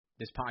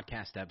This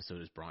podcast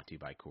episode is brought to you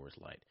by Coors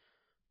Light.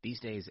 These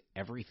days,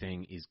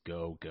 everything is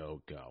go,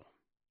 go, go.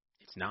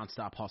 It's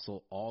nonstop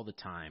hustle all the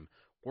time.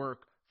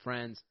 Work,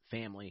 friends,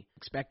 family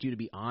expect you to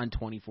be on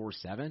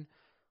 24/7.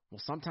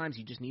 Well, sometimes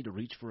you just need to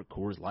reach for a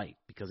Coors Light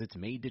because it's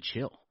made to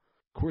chill.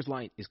 Coors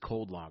Light is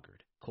cold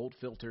lagered, cold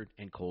filtered,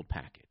 and cold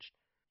packaged.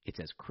 It's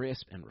as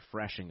crisp and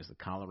refreshing as the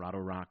Colorado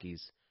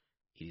Rockies.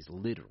 It is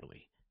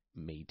literally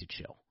made to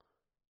chill.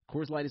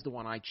 Coors Light is the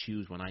one I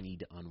choose when I need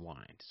to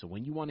unwind. So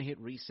when you want to hit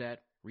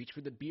reset, reach for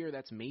the beer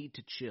that's made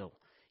to chill.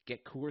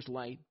 Get Coors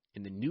Light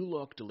in the new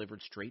look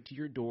delivered straight to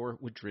your door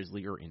with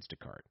Drizzly or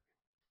Instacart.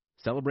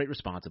 Celebrate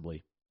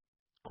responsibly.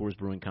 Coors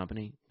Brewing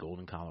Company,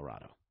 Golden,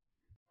 Colorado.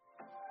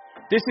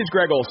 This is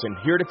Greg Olson,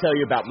 here to tell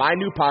you about my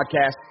new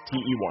podcast,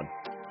 TE1.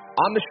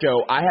 On the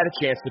show, I had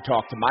a chance to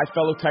talk to my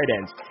fellow tight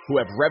ends who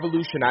have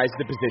revolutionized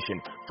the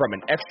position from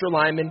an extra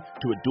lineman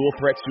to a dual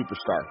threat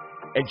superstar.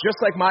 And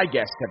just like my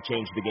guests have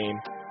changed the game,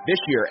 this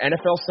year,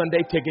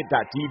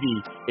 NFLSundayTicket.tv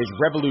is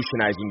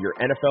revolutionizing your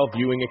NFL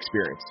viewing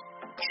experience.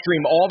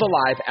 Stream all the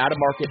live,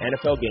 out-of-market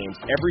NFL games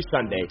every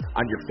Sunday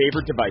on your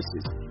favorite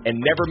devices and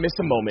never miss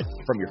a moment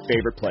from your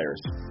favorite players.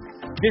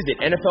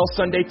 Visit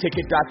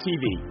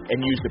NFLSundayTicket.tv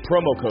and use the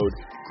promo code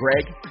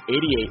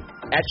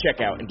GREG88 at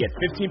checkout and get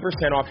 15%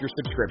 off your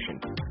subscription.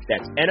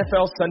 That's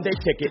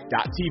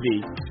NFLSundayTicket.tv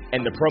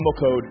and the promo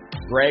code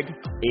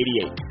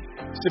GREG88.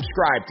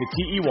 Subscribe to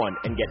TE1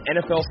 and get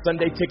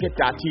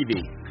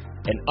NFLSundayTicket.tv.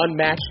 An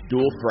unmatched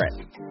dual threat.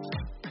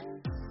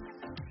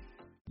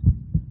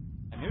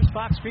 And here's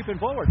Fox creeping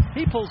forward.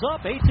 He pulls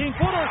up,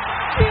 18-footer.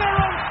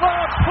 De'Aaron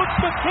Fox puts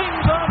the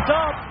Kings on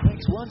top.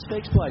 Makes one,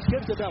 fakes twice,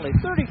 gives the belly.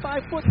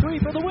 35-foot three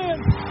for the win.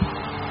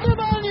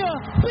 Nemanja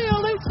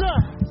Bjelica.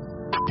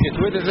 Yes,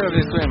 we deserve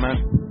this win,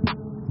 man.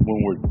 When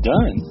we're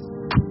done,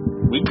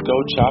 we can go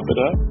chop it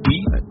up,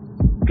 eat,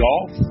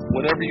 golf,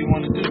 whatever you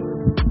want to do.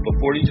 But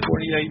for these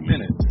 48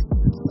 minutes,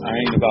 I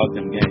ain't about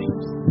them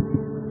games.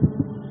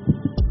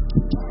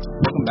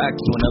 Welcome back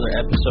to another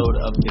episode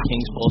of the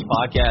Kings Pulse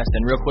podcast.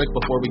 And real quick,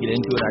 before we get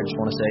into it, I just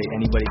want to say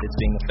anybody that's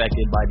being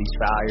affected by these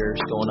fires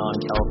going on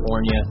in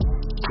California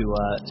to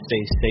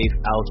stay safe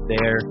out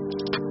there.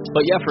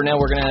 But yeah, for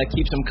now, we're going to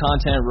keep some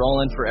content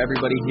rolling for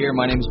everybody here.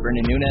 My name is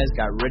Brendan Nunez.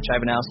 Got Rich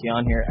Ivanowski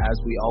on here, as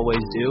we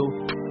always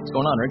do. What's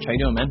going on, Rich? How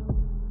you doing, man?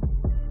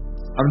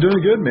 I'm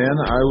doing good, man.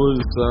 I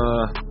was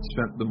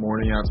spent the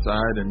morning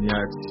outside, and yeah,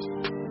 it's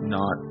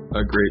not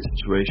a great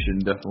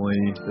situation.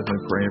 Definitely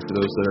praying for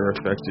those that are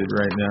affected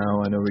right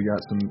now. I know we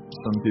got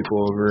some people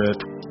over at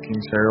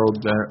Kings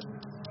Herald that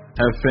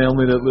have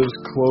family that lives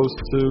close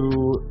to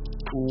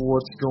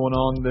what's going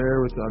on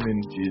there.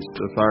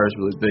 The fires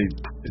really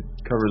it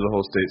covers the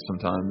whole state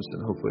sometimes,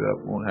 and hopefully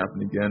that won't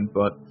happen again.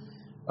 But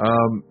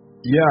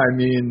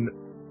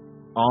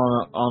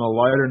on a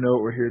lighter note,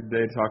 we're here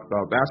today to talk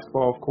about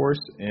basketball, of course,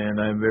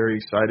 and I'm very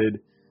excited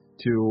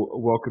to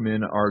welcome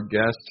in our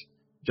guest,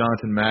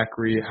 Jonathan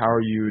Macri. How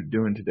are you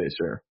doing today,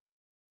 sir?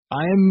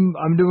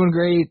 I'm doing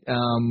great.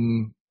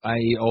 I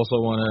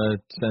also want to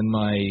send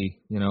my,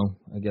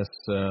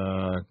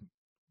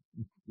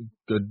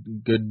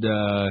 good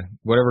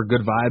whatever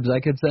good vibes I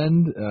could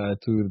send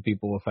to the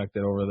people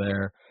affected over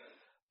there.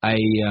 I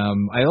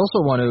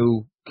also want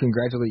to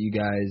congratulate you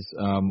guys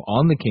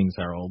on the Kings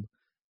Herald.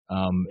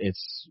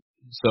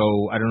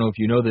 So I don't know if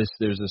you know this.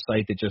 There's a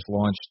site that just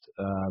launched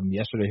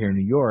yesterday here in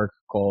New York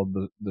called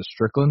the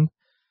Strickland,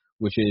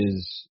 which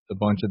is a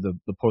bunch of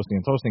the posting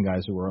and toasting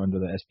guys who were under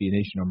the SB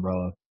Nation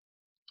umbrella,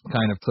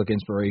 kind of took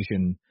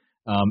inspiration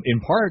in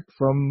part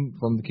from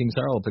the Kings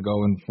Herald to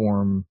go and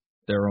form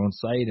their own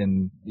site.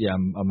 And yeah,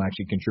 I'm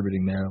actually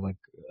contributing there like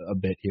a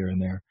bit here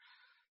and there.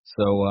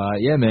 So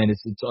yeah, man,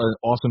 it's an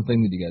awesome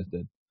thing that you guys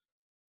did.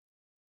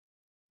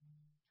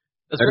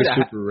 That's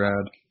great. Super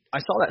rad. I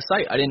saw that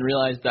site. I didn't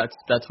realize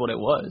that's what it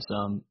was.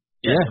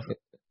 Yeah.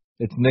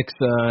 It's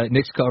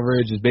Nick's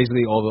coverage. It's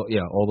basically all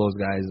those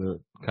guys that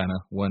kind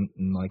of went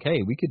and like,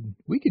 hey, we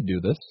could do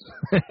this,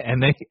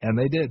 and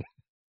they did.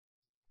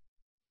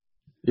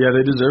 Yeah,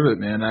 they deserve it,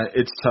 man.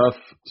 It's tough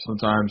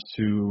sometimes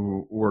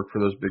to work for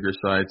those bigger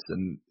sites,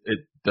 and it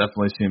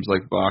definitely seems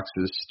like Vox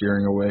is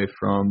steering away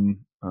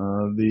from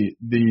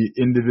the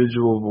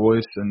individual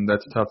voice, and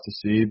that's tough to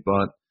see.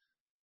 But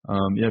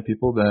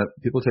people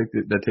take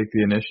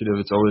the initiative,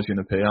 it's always going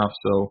to pay off.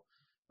 So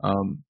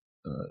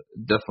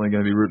definitely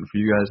going to be rooting for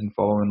you guys and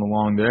following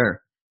along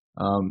there.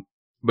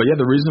 But yeah,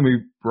 the reason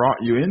we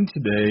brought you in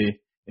today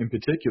in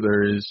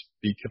particular is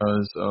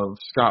because of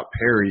Scott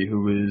Perry,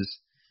 who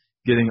is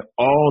getting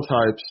all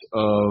types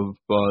of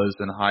buzz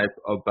and hype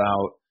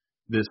about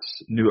this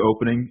new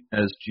opening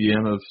as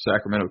GM of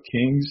Sacramento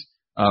Kings.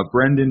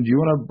 Brendan, do you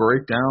want to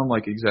break down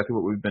like exactly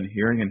what we've been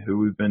hearing and who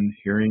we've been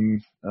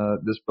hearing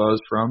this buzz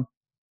from?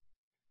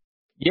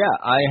 Yeah,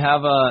 I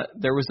have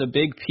there was a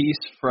big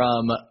piece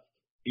from,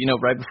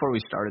 right before we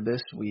started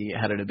this, we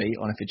had a debate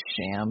on if it's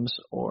Shams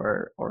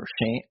or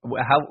Shane.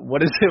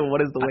 What is it?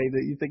 What is the way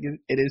that you think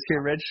it is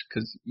here, Rich?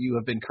 Because you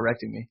have been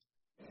correcting me.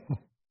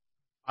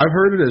 I've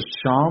heard it as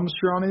Shams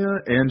Charania,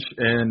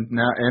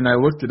 and I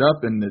looked it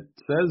up and it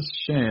says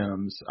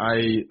Shams.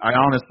 I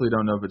honestly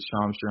don't know if it's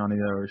Shams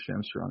Charania or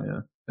Shams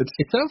Charania.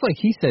 It sounds like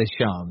he says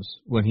Shams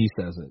when he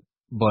says it,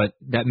 but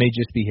that may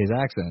just be his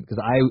accent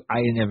because I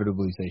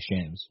inevitably say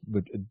Shams,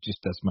 but just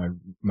that's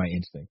my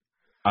instinct.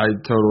 I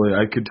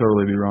could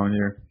totally be wrong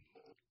here.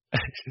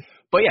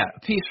 But yeah, a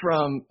piece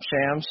from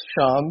Shams,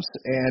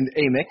 and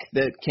Amick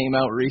that came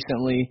out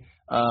recently,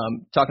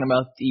 talking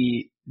about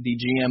the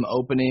GM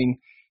opening,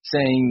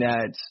 saying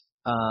that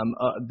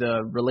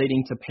the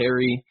relating to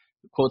Perry,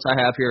 the quotes I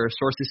have here,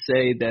 sources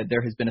say that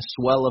there has been a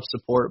swell of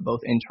support both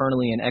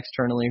internally and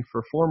externally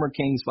for former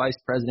Kings Vice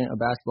President of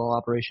Basketball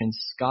Operations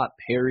Scott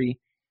Perry.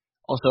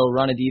 Also,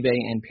 Ronadive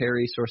and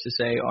Perry, sources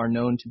say, are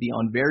known to be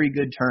on very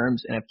good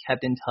terms and have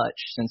kept in touch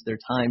since their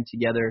time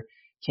together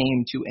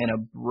came to an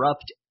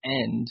abrupt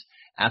end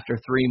after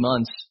 3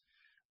 months.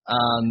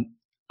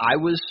 I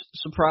was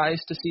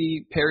surprised to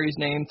see Perry's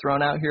name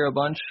thrown out here a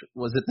bunch.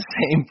 Was it the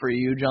same for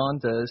you, John,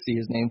 to see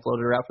his name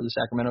floated out for the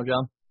Sacramento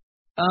job?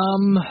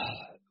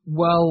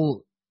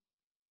 Well,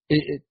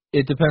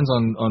 it depends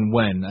on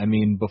when. I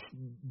mean,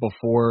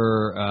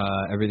 before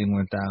everything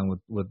went down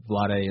with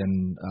Vlade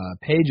and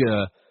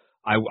Peja,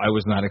 I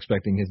was not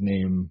expecting his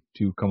name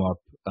to come up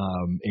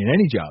in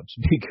any jobs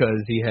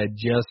because he had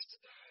just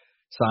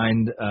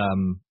signed,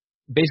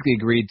 basically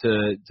agreed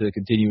to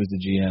continue as the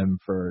GM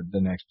for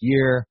the next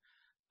year.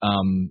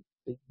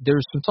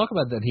 There's some talk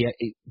about that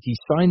he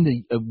signed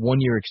a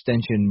 1-year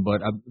extension,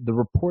 but the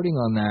reporting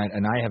on that,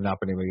 and I have not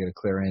been able to get a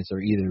clear answer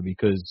either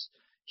because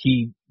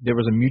there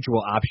was a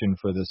mutual option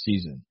for this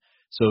season.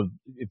 So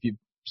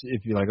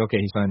if you're like, okay,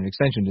 he signed an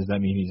extension, does that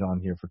mean he's on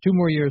here for 2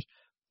 more years?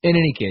 In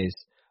any case,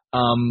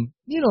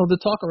 the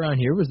talk around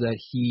here was that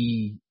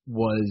he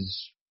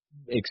was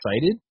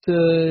excited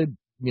to,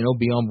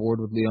 be on board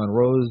with Leon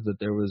Rose, that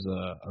there was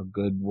a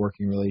good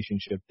working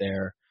relationship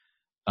there.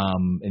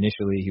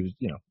 Initially he was,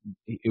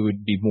 it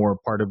would be more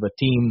part of a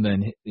team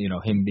than,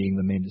 him being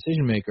the main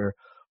decision maker.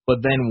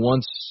 But then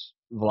once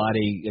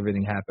Vlade,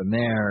 everything happened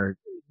there,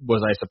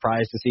 was I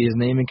surprised to see his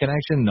name in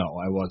connection? No,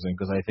 I wasn't,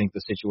 because I think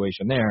the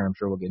situation there, I'm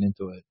sure we'll get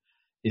into it,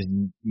 is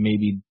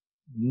maybe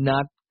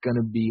not going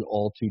to be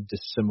all too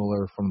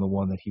dissimilar from the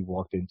one that he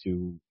walked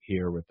into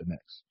here with the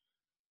Knicks.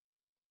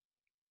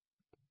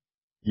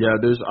 Yeah,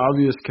 there's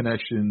obvious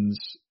connections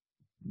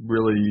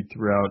really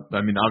throughout.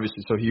 I mean,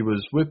 obviously, so he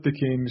was with the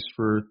Kings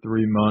for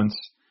 3 months.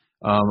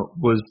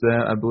 Was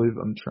that, I believe,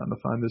 I'm trying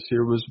to find this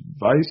here, was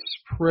vice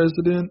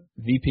president?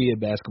 VP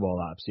of basketball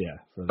ops, yeah.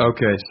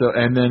 Okay, so,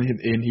 and then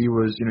he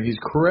was, he's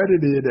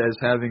credited as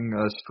having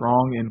a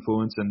strong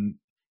influence, and,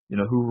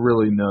 who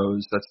really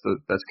knows,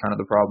 that's kind of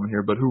the problem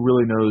here, but who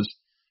really knows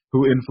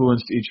who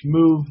influenced each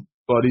move,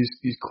 but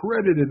he's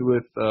credited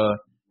with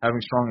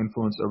having strong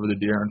influence over the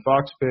De'Aaron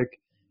Fox pick,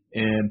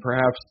 and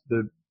perhaps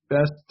the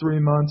best 3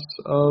 months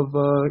of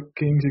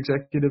Kings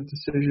executive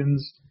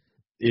decisions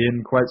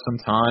in quite some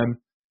time.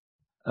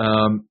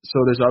 So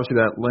there's obviously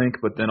that link,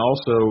 but then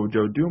also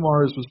Joe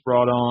Dumars was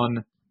brought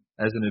on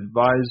as an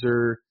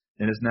advisor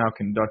and is now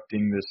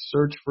conducting this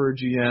search for a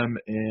GM,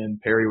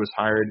 and Perry was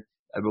hired,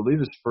 I believe,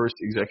 his first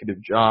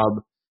executive job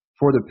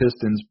for the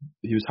Pistons.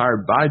 He was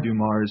hired by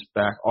Dumars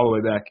all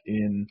the way back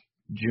in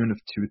June of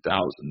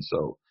 2000.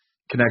 So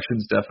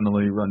connections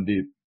definitely run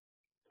deep.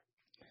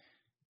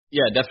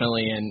 Yeah,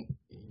 definitely, and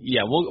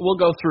yeah, we'll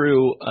go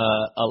through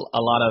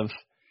a lot of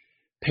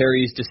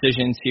Perry's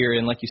decisions here,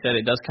 and like you said,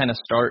 it does kind of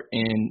start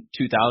in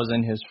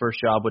 2000, his first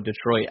job with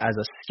Detroit as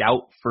a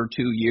scout for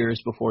 2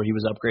 years before he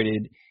was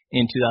upgraded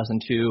in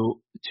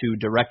 2002 to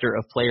director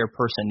of player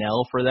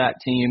personnel for that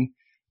team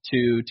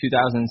to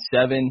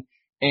 2007.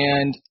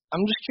 And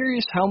I'm just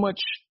curious how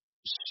much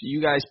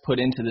you guys put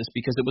into this,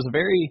 because it was a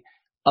very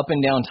up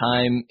and down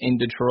time in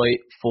Detroit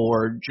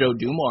for Joe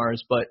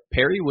Dumars, but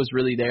Perry was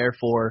really there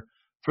for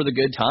the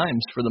good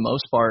times for the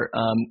most part.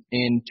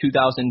 In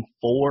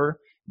 2004,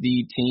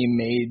 the team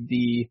made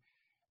the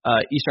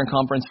Eastern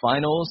Conference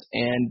Finals,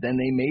 and then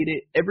they made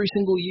it every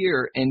single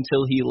year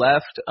until he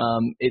left.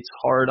 It's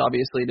hard,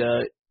 obviously,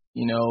 to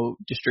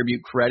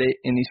distribute credit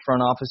in these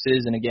front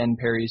offices. And again,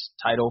 Perry's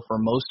title for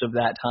most of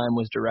that time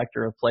was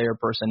Director of Player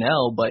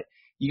Personnel, but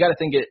you got to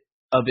think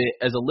of it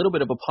as a little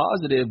bit of a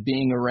positive,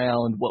 being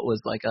around what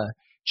was like a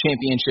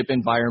championship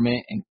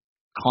environment and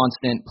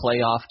constant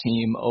playoff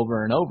team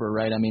over and over,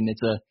 right? I mean,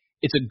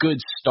 it's a good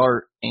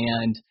start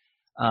and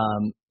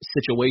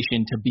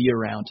situation to be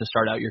around to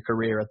start out your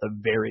career at the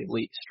very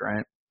least,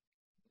 right?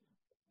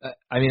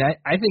 I mean,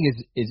 I think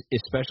it's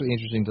especially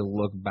interesting to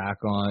look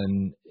back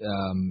on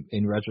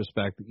in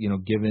retrospect,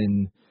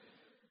 given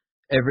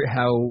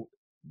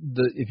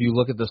if you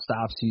look at the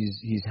stops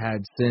he's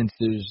had since,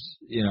 there's,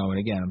 and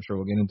again, I'm sure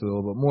we'll get into it a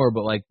little bit more,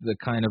 but like the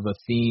kind of a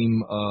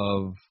theme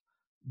of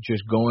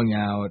just going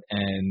out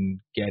and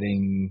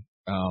getting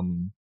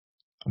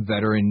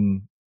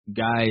veteran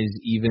guys,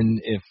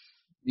 even if,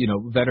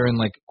 veteran,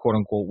 like, quote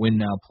unquote, win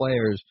now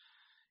players,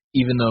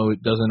 even though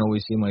it doesn't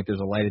always seem like there's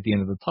a light at the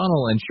end of the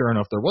tunnel. And sure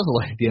enough, there was a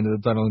light at the end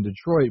of the tunnel in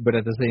Detroit. But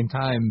at the same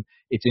time,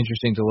 it's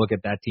interesting to look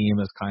at that team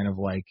as kind of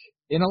like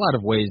in a lot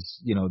of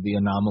ways, the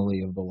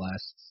anomaly of the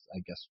last, I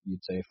guess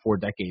you'd say, 4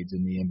 decades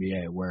in the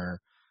NBA, where,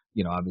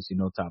 obviously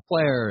no top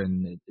player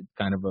and it's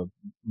kind of a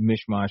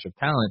mishmash of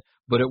talent,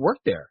 but it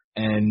worked there.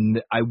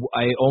 And I've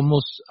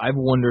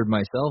wondered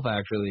myself,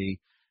 actually,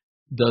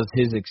 does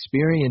his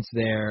experience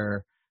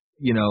there,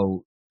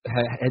 did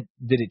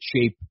it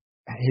shape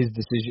his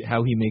decision,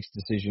 how he makes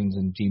decisions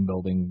in team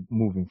building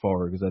moving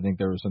forward? Because I think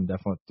there were some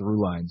definite through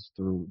lines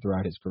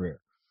throughout his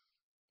career.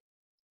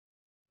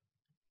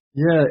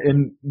 Yeah,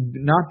 and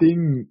not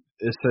being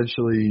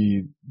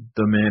essentially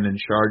the man in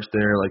charge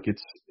there, like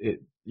it's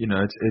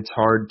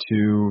hard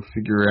to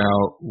figure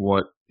out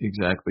what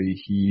exactly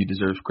he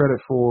deserves credit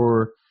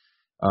for.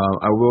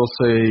 I will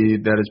say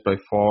that is by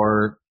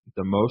far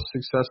the most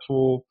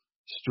successful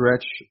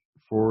stretch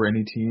for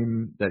any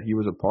team that he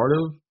was a part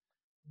of.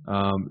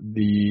 I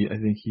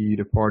think he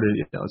departed,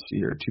 let's see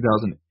here,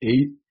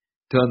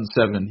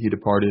 2007, he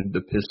departed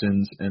the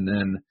Pistons, and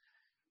then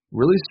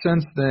really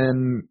since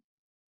then,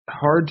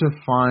 hard to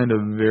find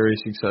a very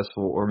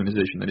successful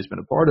organization that he's been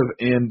a part of,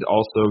 and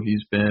also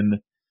he's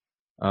been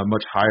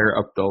much higher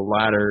up the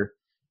ladder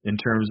in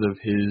terms of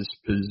his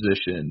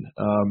position.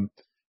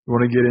 You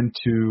want to get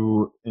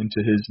into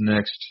his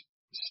next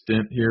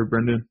stint here,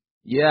 Brendan?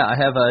 Yeah, I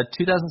have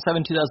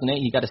 2007-2008.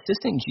 He got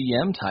assistant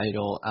GM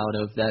title out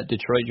of that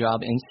Detroit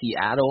job in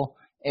Seattle.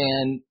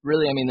 And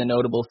really, the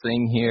notable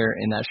thing here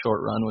in that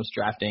short run was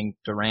drafting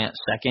Durant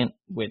second,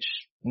 which,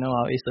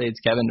 obviously it's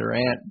Kevin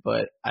Durant,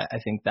 but I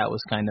think that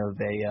was kind of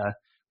a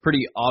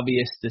pretty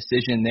obvious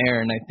decision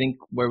there. And I think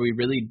where we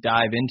really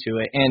dive into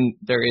it, and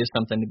there is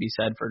something to be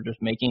said for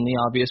just making the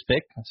obvious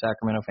pick.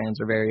 Sacramento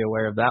fans are very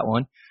aware of that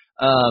one.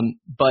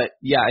 But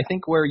yeah, I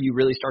think where you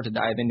really start to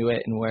dive into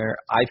it and where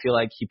I feel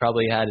like he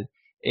probably had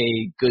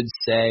a good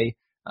say,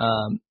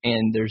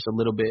 and there's a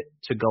little bit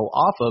to go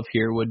off of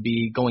here, would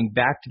be going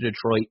back to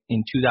Detroit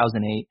in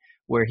 2008,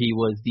 where he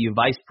was the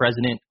vice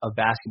president of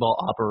basketball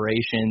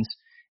operations.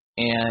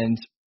 And,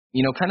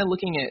 kind of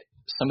looking at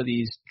some of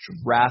these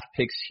draft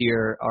picks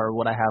here are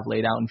what I have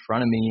laid out in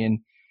front of me. And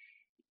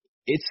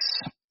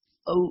it's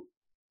a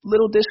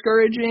little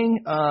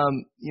discouraging.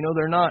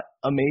 They're not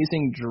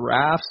amazing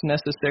drafts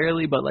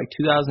necessarily, but like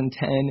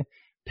 2010,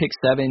 pick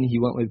 7, he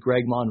went with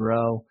Greg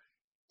Monroe.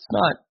 It's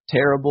not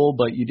terrible,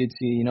 but you did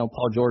see,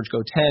 Paul George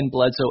go 10,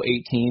 Bledsoe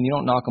 18. You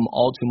don't knock them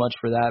all too much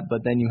for that,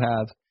 but then you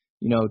have,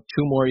 2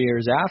 more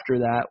years after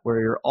that where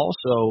you're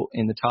also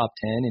in the top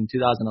 10. In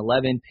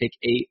 2011, pick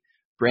 8,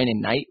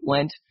 Brandon Knight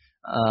went.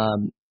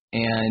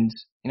 And,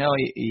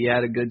 he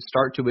had a good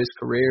start to his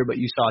career, but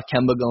you saw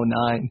Kemba go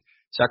 9.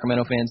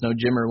 Sacramento fans know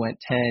Jimmer went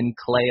 10,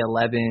 Clay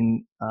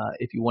 11.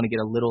 If you want to get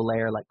a little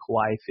layer, like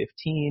Kawhi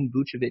 15,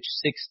 Vucevic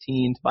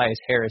 16, Tobias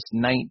Harris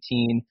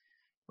 19.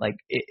 Like,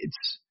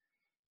 it's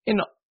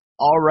an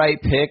all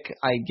right pick,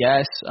 I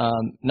guess.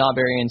 Not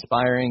very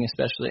inspiring,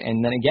 especially.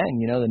 And then again,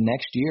 the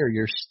next year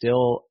you're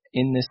still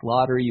in this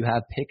lottery. You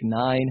have pick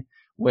 9,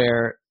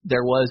 where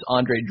there was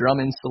Andre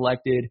Drummond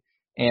selected,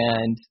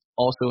 and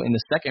also in the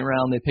second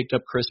round they picked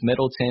up Chris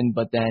Middleton.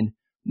 But then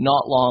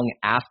not long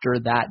after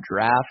that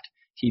draft,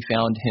 he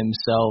found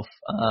himself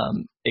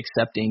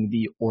accepting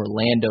the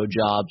Orlando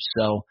job.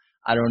 So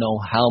I don't know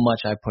how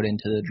much I put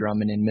into the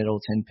Drummond and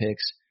Middleton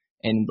picks,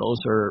 and those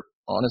are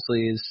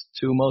honestly his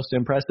 2 most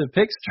impressive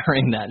picks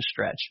during that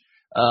stretch.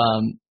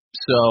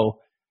 So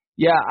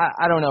yeah,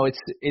 I don't know.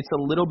 It's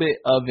a little bit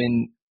of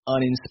an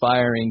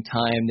uninspiring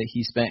time that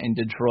he spent in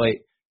Detroit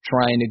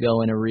trying to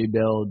go in a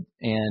rebuild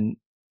and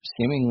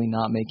seemingly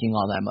not making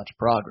all that much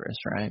progress,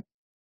 right?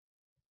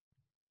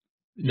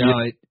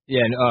 No,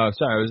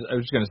 sorry, I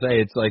was just gonna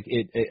say, it's like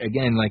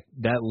again, like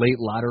that late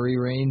lottery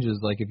range is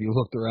like, if you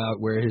look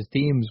throughout where his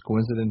teams,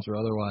 coincidence or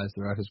otherwise,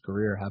 throughout his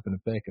career happen to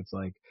pick, it's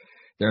like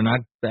they're not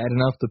bad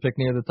enough to pick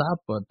near the top,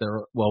 but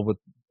they're with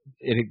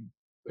it,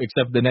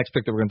 except the next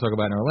pick that we're gonna talk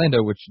about in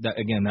Orlando, which that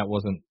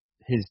wasn't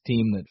his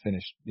team that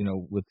finished,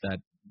 with that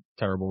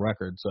terrible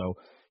record, so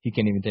he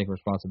can't even take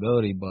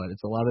responsibility. But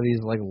it's a lot of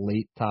these like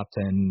late top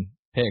 10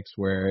 picks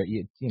where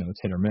it's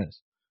hit or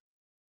miss.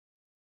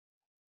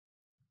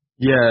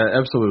 Yeah,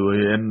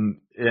 absolutely.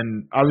 And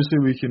obviously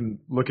we can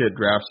look at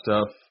draft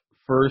stuff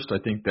first. I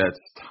think that's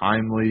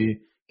timely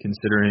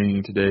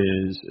considering today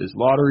is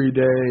lottery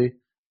day.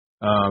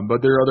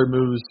 But there are other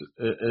moves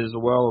as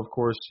well, of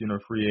course,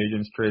 free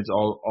agents, trades,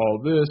 all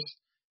this.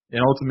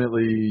 And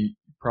ultimately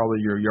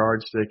probably your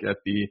yardstick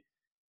at the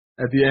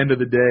end of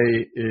the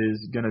day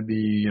is going to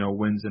be,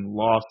 wins and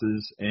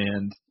losses.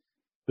 And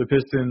the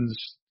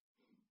Pistons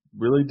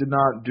really did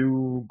not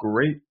do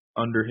great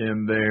under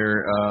him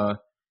there.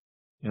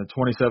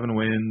 27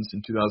 wins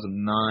in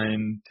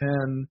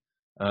 2009-10,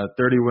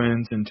 30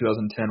 wins in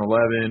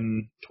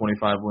 2010-11,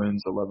 25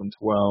 wins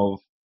 11-12,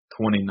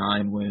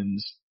 29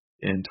 wins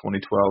in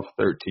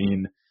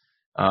 2012-13,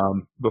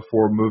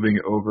 before moving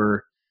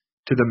over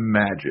to the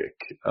Magic.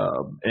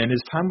 And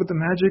his time with the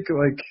Magic,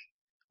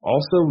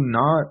 also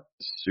not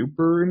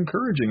super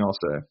encouraging, I'll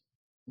say.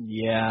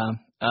 Yeah,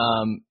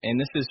 and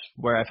this is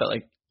where I felt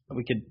like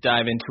we could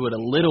dive into it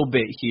a little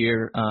bit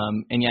here.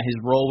 And yeah, his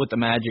role with the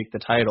Magic, the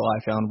title I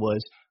found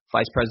was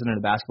vice president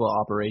of basketball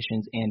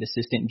operations and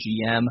assistant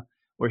GM,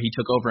 where he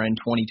took over in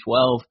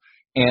 2012.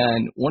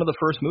 And one of the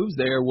first moves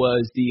there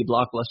was the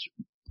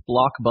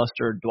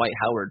blockbuster Dwight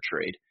Howard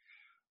trade,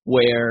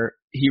 where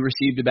he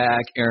received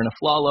back Aaron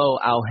Aflalo,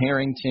 Al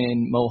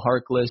Harrington, Mo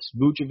Harkless,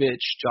 Vucevic,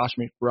 Josh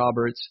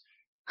McRoberts,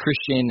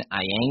 Christian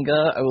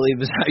Iyengar, I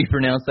believe is how you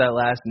pronounce that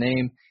last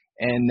name,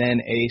 and then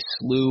a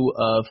slew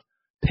of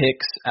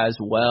picks as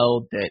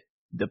well that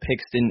the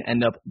picks didn't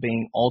end up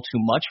being all too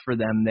much for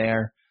them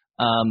there.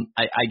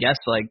 I guess,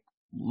 like,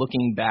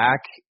 looking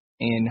back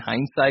in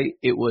hindsight,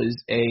 it was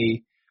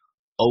a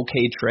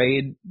okay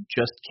trade,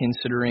 just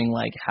considering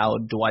like how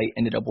Dwight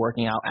ended up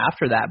working out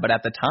after that. But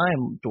at the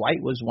time,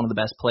 Dwight was one of the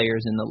best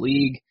players in the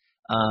league.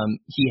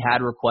 He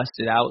had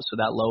requested out, so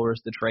that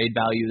lowers the trade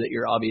value that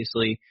you're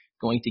obviously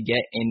going to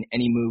get in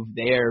any move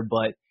there.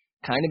 But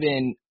kind of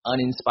an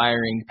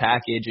uninspiring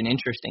package. And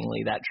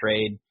interestingly, that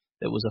trade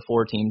that was a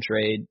 4-team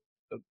trade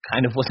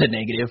kind of was a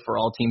negative for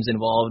all teams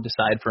involved,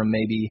 aside from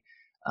maybe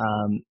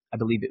I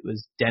believe it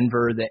was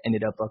Denver that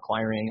ended up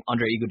acquiring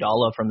Andre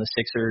Iguodala from the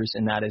Sixers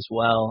in that as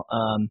well.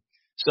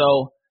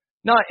 So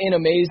not an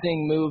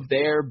amazing move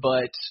there,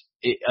 but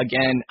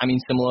again, I mean,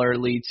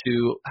 similarly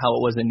to how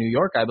it was in New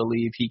York, I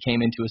believe he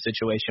came into a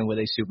situation with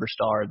a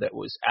superstar that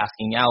was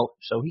asking out,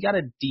 so he got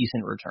a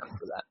decent return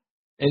for that.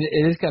 And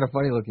it is kind of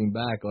funny looking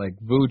back. Like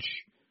Vooch,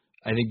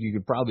 I think you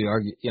could probably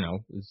argue, you know,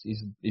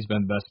 he's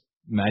been the best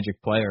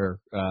Magic player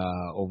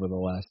over the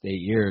last 8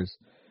 years.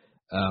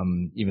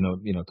 Even though,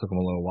 you know, it took him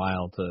a little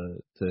while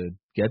to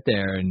get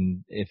there.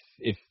 And if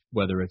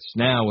whether it's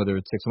now, whether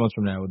it's 6 months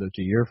from now, whether it's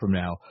a year from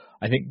now,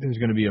 I think there's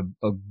going to be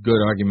a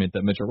good argument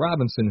that Mitchell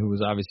Robinson, who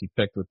was obviously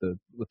picked with the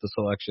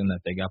selection that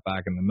they got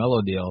back in the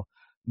Melo deal,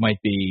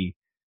 might be,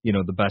 you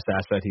know, the best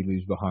asset he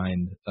leaves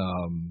behind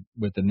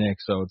with the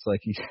Knicks. So it's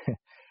like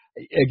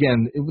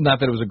again, not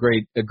that it was a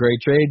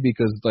great trade,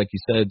 because like you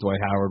said,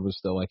 Dwight Howard was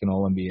still like an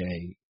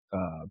All-NBA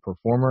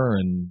performer,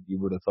 and you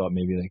would have thought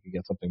maybe they could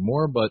get something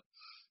more, but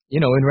you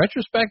know, in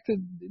retrospect,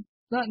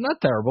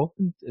 not terrible.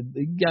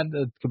 You got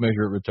the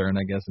commensurate return,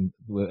 I guess, and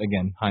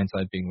again,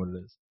 hindsight being what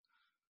it is.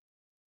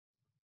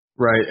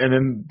 Right, and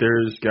then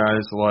there's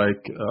guys like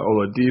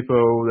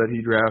Oladipo that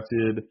he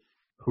drafted,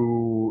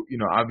 who, you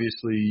know,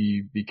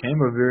 obviously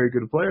became a very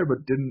good player,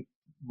 but didn't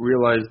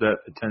realize that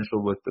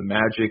potential with the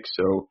Magic.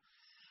 So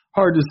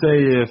hard to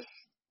say if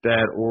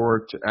that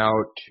worked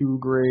out too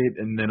great.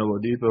 And then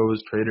Oladipo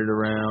was traded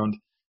around,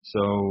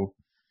 so.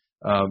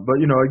 But,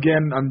 you know,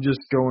 again, I'm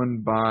just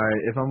going by,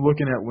 if I'm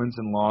looking at wins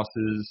and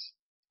losses,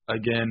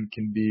 again,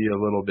 can be a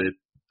little bit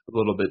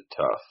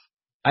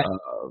tough.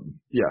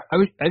 Yeah.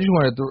 I just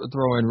want to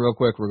throw in real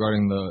quick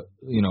regarding the,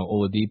 you know,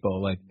 Oladipo.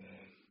 Like,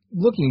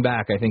 looking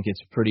back, I think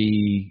it's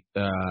pretty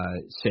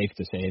safe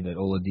to say that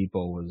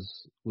Oladipo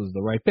was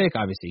the right pick.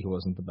 Obviously, he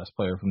wasn't the best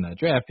player from that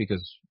draft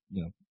because,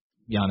 you know,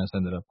 Giannis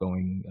ended up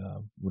going,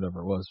 whatever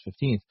it was,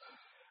 15th.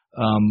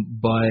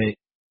 But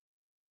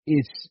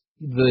it's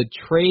the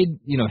trade,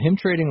 you know, him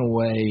trading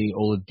away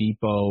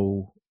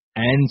Oladipo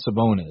and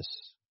Sabonis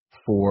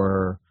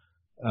for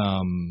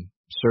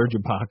Serge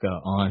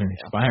Ibaka on an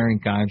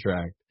expiring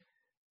contract.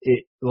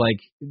 It, like,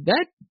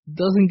 that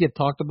doesn't get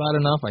talked about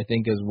enough, I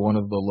think, as one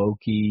of the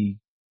low-key,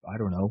 I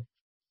don't know,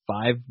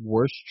 5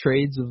 worst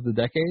trades of the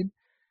decade.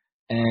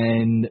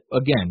 And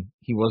again,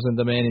 he wasn't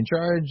the man in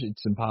charge.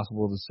 It's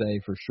impossible to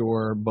say for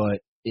sure, but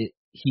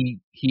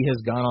he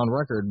has gone on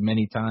record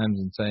many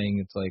times in saying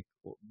it's like,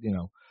 you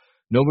know,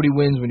 nobody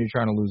wins when you're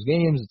trying to lose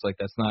games. It's like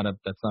that's not a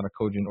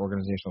cogent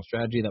organizational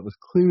strategy. That was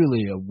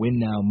clearly a win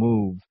now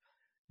move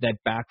that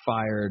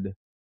backfired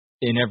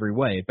in every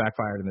way. It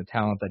backfired in the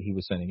talent that he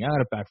was sending out.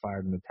 It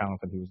backfired in the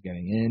talent that he was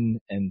getting in.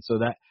 And so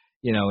that,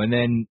 you know, and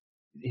then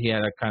he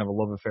had a kind of a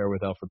love affair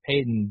with Elfrid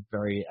Payton,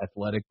 very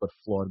athletic but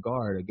flawed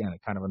guard. Again,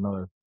 kind of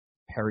another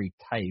Perry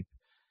type.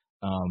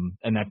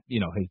 And that, you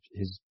know,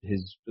 his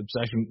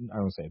obsession, I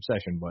don't say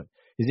obsession, but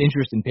his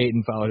interest in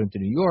Payton followed him to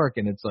New York,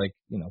 and it's like,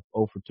 you know,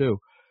 0 for 2.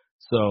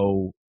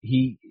 So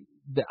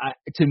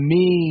to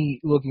me,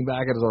 looking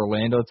back at his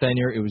Orlando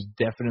tenure, it was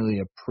definitely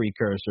a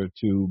precursor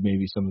to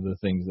maybe some of the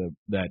things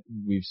that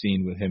we've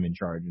seen with him in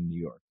charge in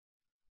New York.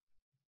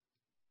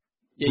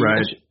 Yeah,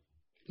 right.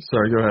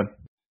 Sorry, go ahead.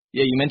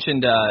 Yeah, you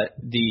mentioned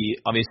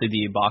obviously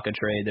the Ibaka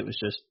trade that was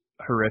just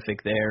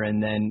horrific there,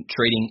 and then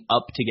trading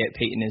up to get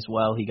Payton as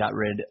well. He got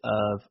rid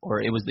of,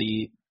 or it was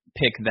the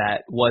pick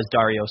that was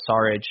Dario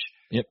Saric,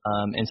 yep.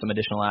 And some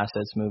additional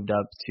assets moved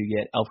up to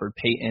get Elfrid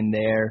Payton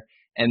there.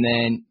 And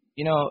then,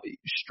 you know,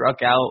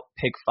 struck out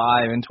pick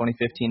 5 in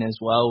 2015 as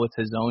well with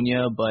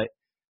Hezonja, but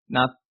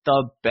not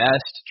the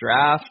best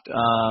draft.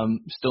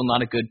 Still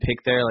not a good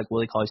pick there. Like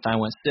Willie Cauley-Stein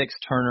went 6,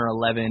 Turner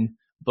 11,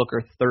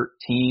 Booker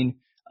 13.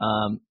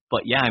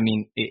 But yeah, I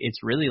mean,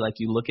 it's really like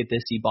you look at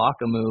this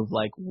Ibaka move,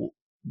 like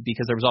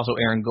because there was also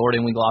Aaron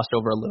Gordon we glossed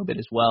over a little bit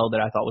as well that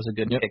I thought was a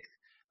good pick.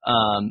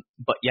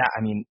 But yeah,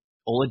 I mean,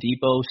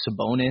 Oladipo,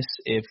 Sabonis,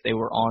 if they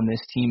were on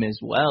this team as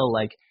well,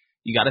 like,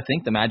 you got to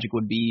think the Magic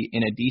would be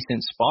in a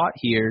decent spot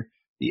here.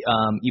 The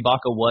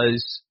Ibaka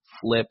was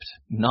flipped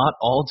not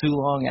all too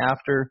long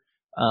after.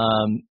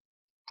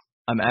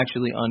 I'm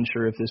actually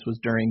unsure if this was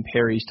during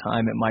Perry's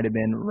time. It might have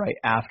been right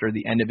after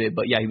the end of it,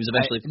 but yeah, he was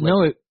eventually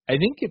flipped. I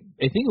think it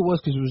was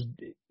because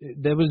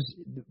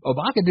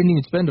Ibaka didn't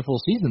even spend a full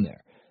season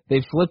there. They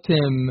flipped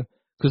him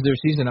because their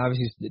season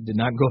obviously did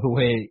not go the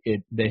way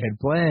they had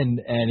planned,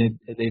 and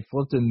they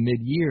flipped him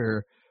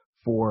mid-year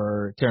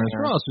for Terrence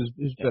Ross,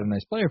 who's been a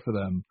nice player for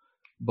them.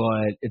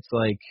 But it's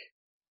like,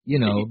 they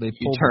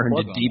pulled turned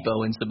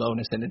Depot and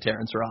Sabonis into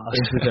Terrence Ross.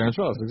 Into Terrence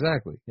Ross,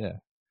 exactly. Yeah.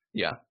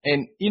 Yeah,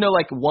 and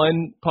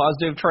one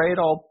positive trade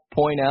I'll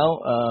point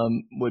out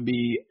would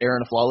be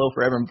Aaron Aflalo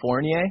for Evan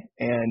Fournier,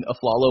 and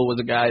Aflalo was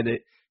a guy that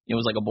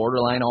was like a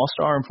borderline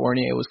all-star, and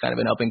Fournier was kind of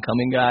an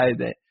up-and-coming guy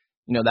that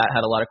that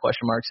had a lot of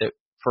question marks at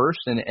first,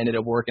 and it ended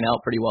up working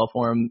out pretty well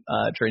for him,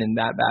 trading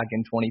that back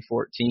in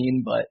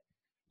 2014. But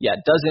yeah,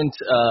 it doesn't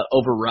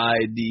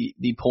override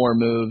the poor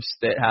moves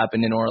that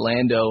happened in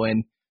Orlando,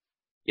 and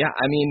yeah,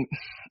 I mean,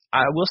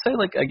 I will say,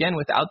 again,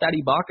 without that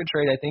Ibaka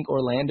trade, I think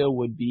Orlando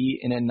would be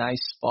in a nice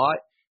spot.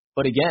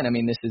 But again, I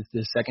mean, this is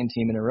the second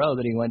team in a row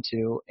that he went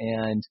to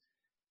and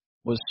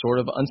was sort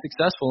of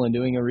unsuccessful in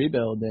doing a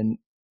rebuild and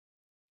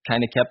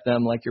kind of kept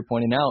them, like you're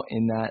pointing out,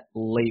 in that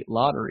late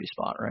lottery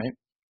spot, right?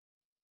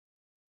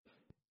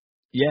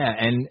 Yeah,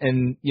 and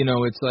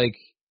it's like,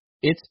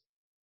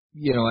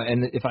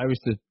 and if I was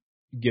to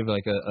give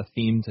like a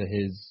theme to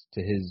his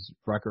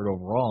record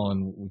overall,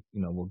 and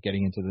we're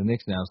getting into the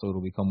Knicks now, so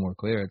it'll become more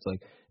clear. It's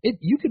like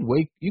you could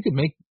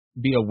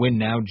be a win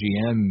now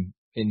GM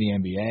in the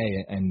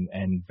NBA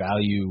and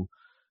value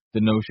the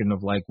notion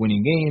of like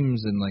winning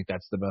games, and like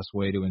that's the best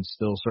way to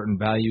instill certain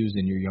values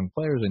in your young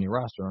players and your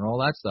roster and all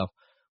that stuff.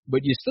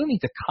 But you still need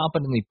to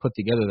competently put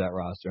together that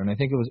roster. And I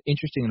think it was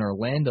interesting in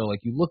Orlando,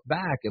 like you look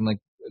back and like,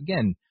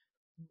 again,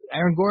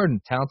 Aaron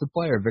Gordon, talented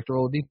player. Victor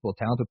Oladipo,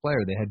 talented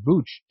player. They had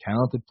Vooch,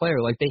 talented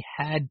player. Like they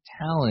had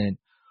talent,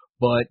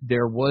 but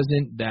there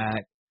wasn't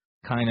that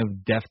kind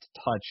of deft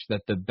touch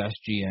that the best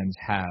GMs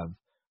have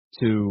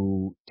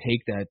to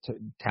take that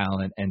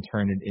talent and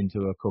turn it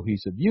into a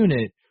cohesive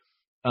unit.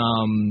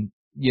 And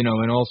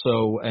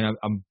also, and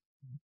I'm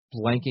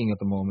blanking at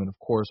the moment, of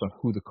course, on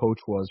who the coach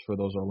was for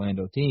those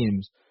Orlando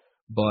teams,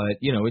 but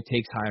it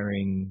takes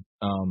hiring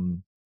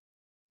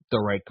the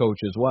right coach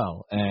as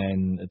well.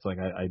 And it's like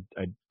I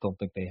don't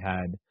think they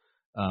had.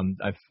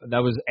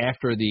 That was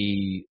after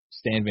the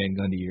Stan Van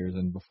Gundy years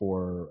and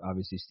before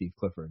obviously Steve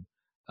Clifford.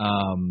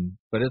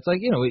 But it's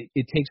like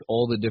it takes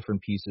all the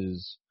different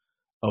pieces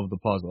of the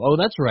puzzle. Oh,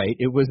 that's right.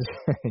 It was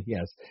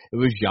yes, it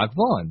was Jacques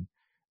Vaughn.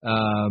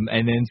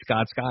 And then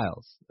Scott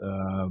Skiles.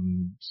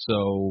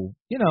 So,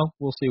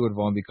 we'll see what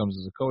Vaughn becomes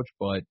as a coach,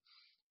 but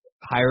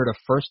hired a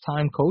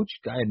first-time coach,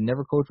 guy had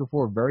never coached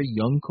before, a very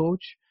young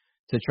coach,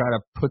 to try to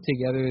put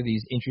together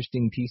these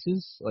interesting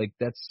pieces. Like,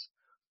 that's,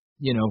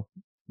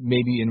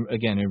 maybe, in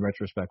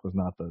retrospect, was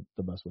not the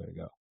best way to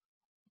go.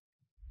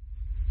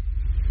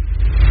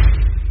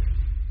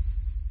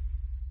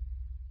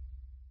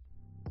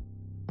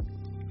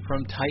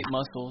 From tight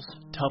muscles,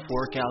 tough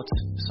workouts,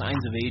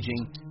 signs of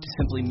aging, to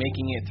simply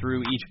making it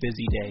through each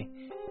busy day,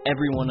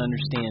 everyone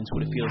understands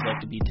what it feels like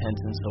to be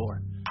tense and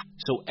sore.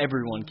 So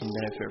everyone can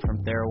benefit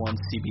from TheraOne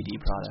CBD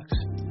products.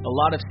 A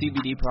lot of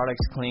CBD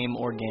products claim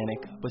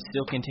organic, but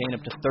still contain up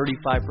to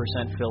 35%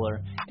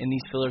 filler, and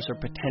these fillers are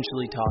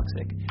potentially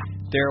toxic.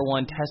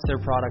 TheraOne tests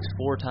their products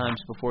 4 times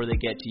before they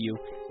get to you.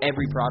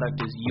 Every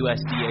product is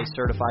USDA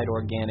certified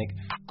organic,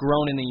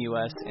 grown in the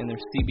U.S., and their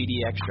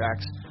CBD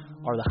extracts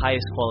are the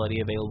highest quality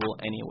available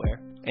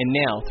anywhere. And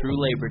now, through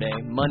Labor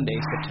Day,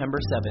 Monday, September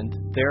 7th,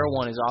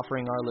 TheraOne is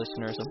offering our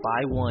listeners a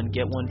buy one,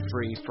 get one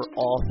free for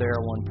all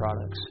TheraOne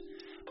products.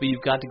 But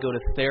you've got to go to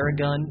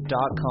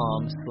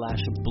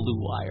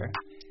Theragun.com/BlueWire.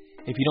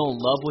 If you don't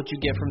love what you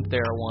get from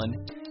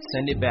TheraOne,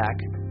 send it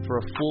back for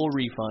a full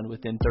refund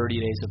within 30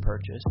 days of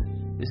purchase.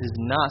 This is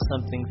not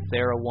something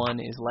TheraOne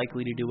is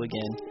likely to do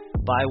again.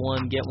 Buy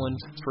one, get one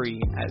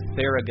free at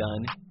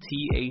Theragun,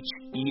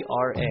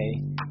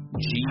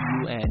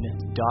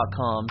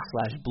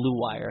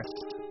 TheraGun.com/BlueWire,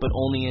 but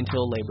only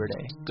until Labor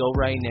Day. Go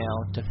right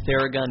now to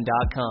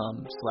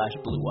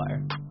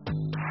Theragun.com/BlueWire.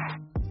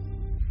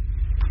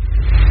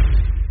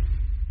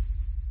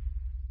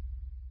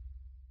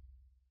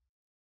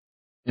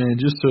 And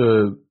just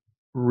to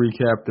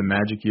recap the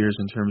Magic years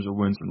in terms of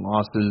wins and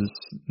losses,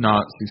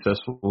 not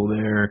successful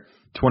there.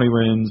 20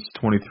 wins,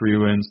 23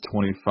 wins,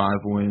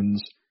 25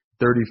 wins,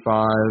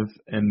 35,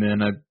 and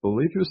then I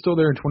believe he was still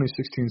there in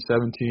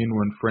 2016-17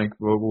 when Frank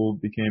Vogel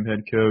became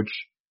head coach,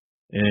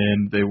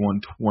 and they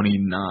won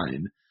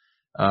 29.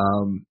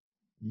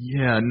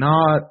 Yeah,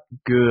 not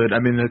good. I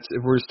mean,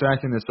 if we're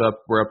stacking this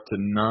up, we're up to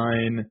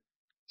 9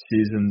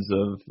 seasons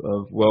of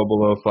well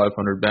below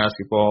 500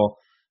 basketball.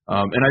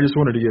 And I just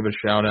wanted to give a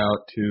shout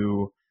out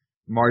to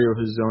Mario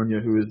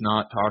Hezonja, who is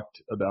not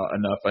talked about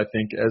enough. I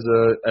think as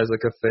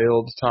like a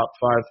failed top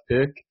 5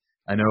 pick.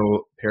 I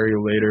know Perry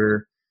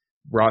later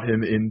brought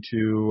him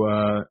into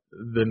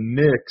the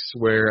Knicks,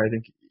 where I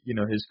think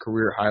his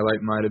career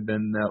highlight might have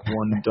been that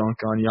one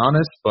dunk on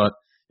Giannis, but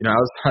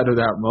outside of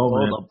that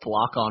moment, the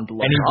block on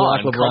LeBron. Any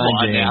block LeBron Come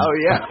on James. now,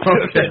 yeah.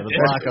 Okay, the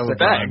block on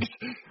LeBron.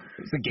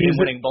 It's a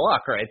game-winning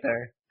block right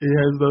there. He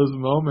has those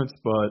moments,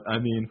 but I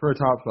mean, for a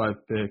top 5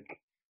 pick,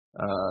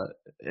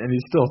 and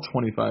he's still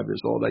 25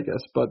 years old, I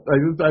guess. But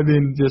I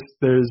mean, just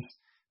there's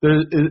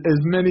as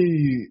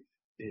many,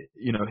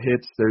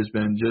 hits. There's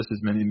been just as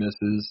many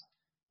misses,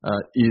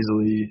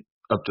 easily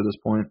up to this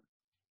point.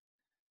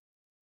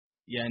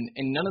 Yeah,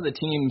 and none of the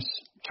teams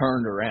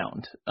turned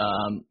around.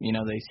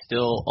 They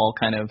still all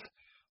kind of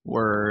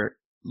were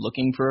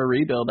looking for a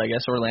rebuild. I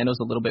guess Orlando's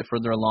a little bit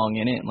further along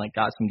in it and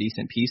got some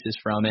decent pieces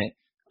from it.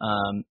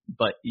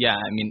 But yeah,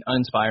 I mean,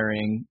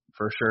 uninspiring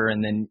for sure.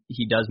 And then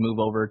he does move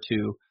over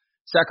to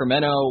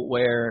Sacramento,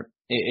 where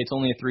it's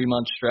only a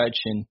 3-month stretch.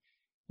 And,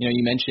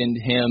 you mentioned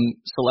him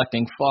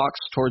selecting Fox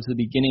towards the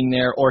beginning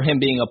there, or him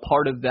being a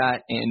part of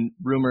that and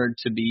rumored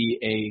to be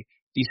a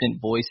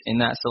decent voice in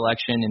that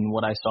selection. And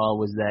what I saw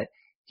was that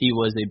he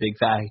was a big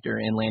factor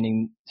in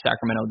landing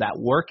Sacramento that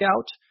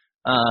workout.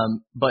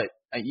 But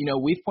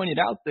we've pointed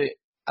out that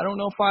I don't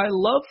know if I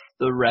love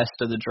the rest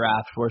of the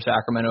draft where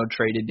Sacramento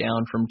traded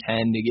down from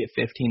 10 to get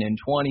 15 and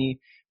 20,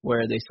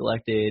 where they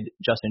selected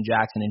Justin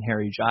Jackson and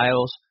Harry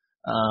Giles.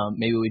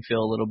 Maybe we'd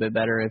feel a little bit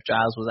better if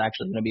Giles was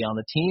actually going to be on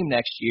the team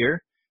next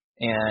year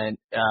and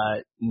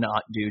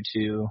not due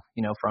to,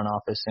 front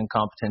office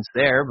incompetence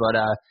there. But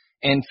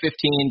and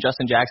 15,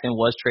 Justin Jackson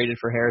was traded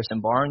for Harrison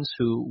Barnes,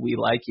 who we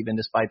like even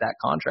despite that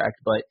contract.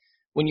 But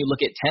when you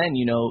look at 10,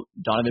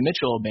 Donovan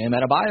Mitchell, Bam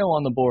Adebayo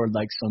on the board,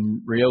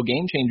 some real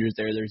game changers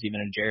there. There's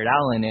even a Jared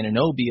Allen and an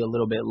Obi a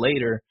little bit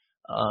later.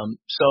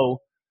 So,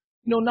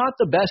 not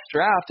the best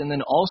draft. And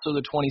then also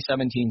the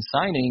 2017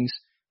 signings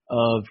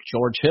of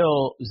George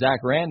Hill, Zach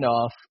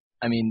Randolph.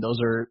 I mean, those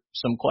are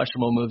some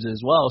questionable moves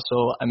as well.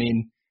 So, I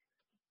mean,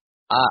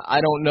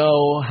 I don't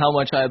know how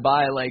much I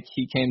buy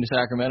he came to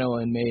Sacramento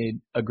and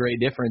made a great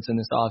difference in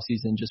this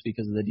offseason just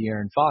because of the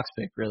De'Aaron Fox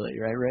pick, really.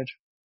 Right, Rich?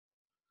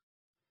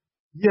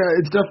 Yeah,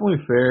 it's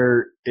definitely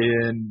fair,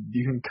 and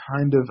you can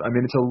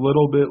it's a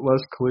little bit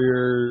less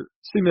clear,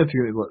 it's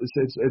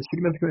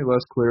significantly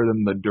less clear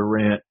than the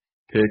Durant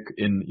pick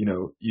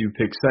you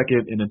pick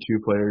second in a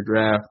 2-player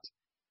draft.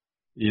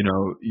 You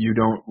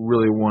don't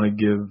really want to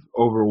give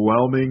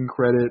overwhelming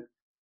credit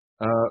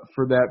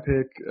for that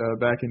pick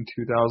back in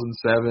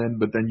 2007,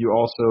 but then you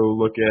also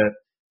look at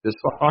this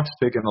Fox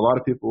pick, and a lot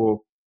of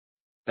people,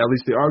 at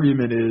least the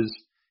argument is,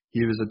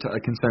 he was a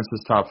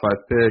consensus top 5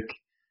 pick,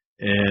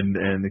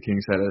 and the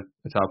Kings had a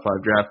top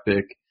 5 draft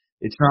pick.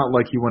 It's not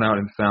like he went out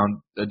and found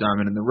a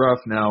diamond in the rough.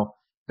 Now,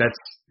 that's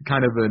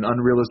kind of an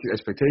unrealistic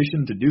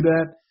expectation to do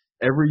that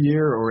every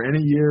year or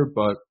any year,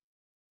 but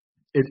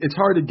it's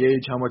hard to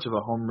gauge how much of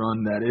a home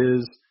run that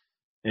is.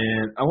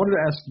 And I wanted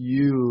to ask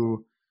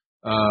you,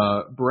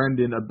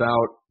 Brendan,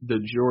 about the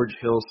George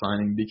Hill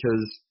signing,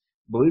 because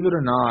believe it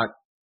or not,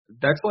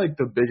 that's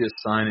the biggest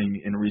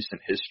signing in recent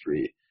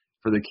history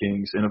for the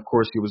Kings. And of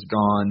course, he was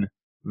gone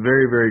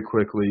very, very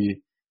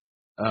quickly.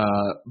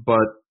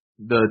 But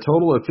the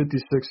total of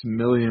 $56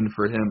 million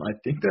for him, I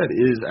think that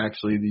is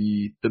actually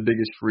the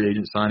biggest free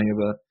agent signing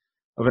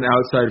of an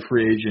outside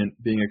free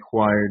agent being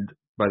acquired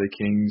by the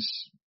Kings,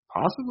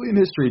 possibly in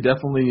history,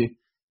 definitely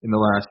in the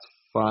last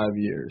 5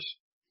 years.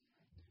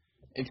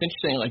 It's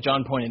interesting, like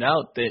John pointed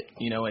out, that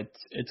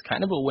it's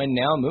kind of a win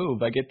now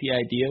move. I get the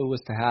idea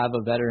was to have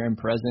a veteran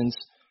presence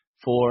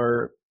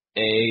for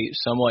a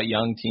somewhat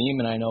young team,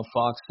 and I know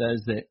Fox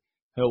says that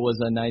Hill was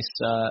a nice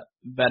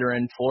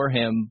veteran for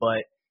him,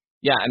 but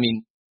yeah, I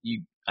mean,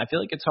 I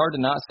feel like it's hard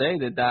to not say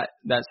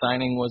that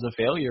signing was a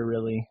failure,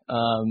 really.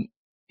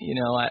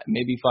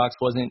 Maybe Fox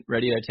wasn't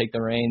ready to take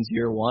the reins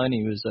year one.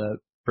 He was a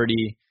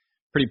pretty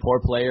poor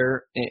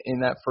player in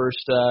that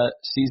first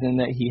season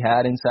that he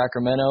had in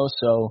Sacramento.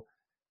 So,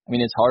 I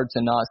mean, it's hard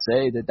to not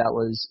say that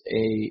was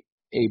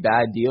a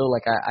bad deal.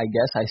 I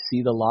guess I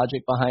see the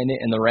logic behind it,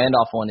 and the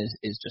Randolph one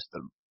is just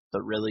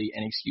the really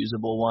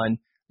inexcusable one.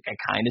 I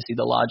kind of see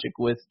the logic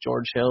with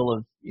George Hill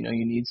of, you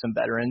need some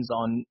veterans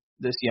on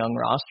this young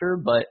roster,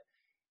 but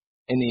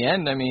in the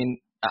end, I mean,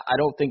 I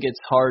don't think it's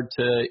hard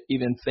to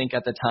even think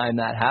at the time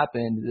that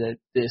happened that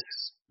this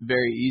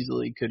very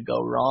easily could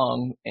go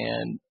wrong,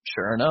 and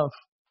sure enough.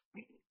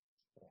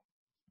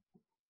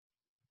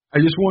 I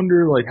just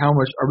wonder, how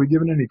much are we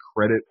given any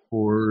credit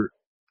for?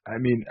 I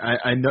mean,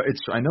 I know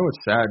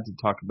it's sad to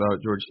talk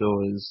about George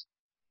Hill as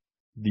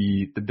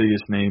the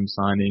biggest name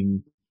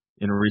signing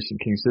in recent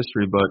Kings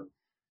history, but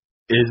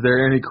is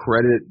there any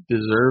credit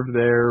deserved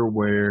there?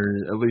 Where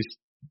at least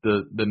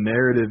the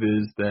narrative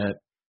is that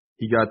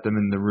he got them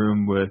in the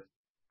room with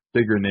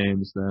bigger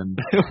names than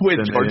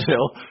George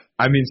Hill.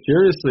 I mean,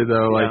 seriously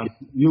though,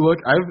 you look,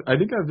 I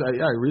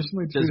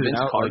recently tweeted Does Vince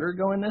out, Carter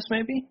go in this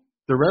maybe?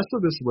 The rest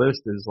of this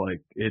list is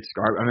it's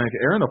garbage. I mean,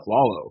 Aaron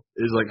Aflalo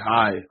is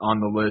high on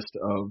the list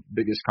of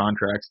biggest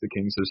contracts the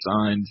Kings have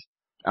signed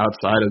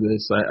outside of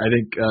this. I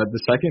think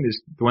the second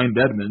is Dwayne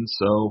Dedmon.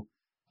 So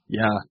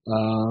yeah,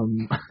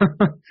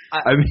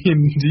 I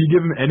mean, do you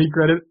give him any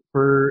credit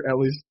for at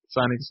least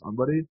signing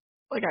somebody?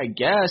 I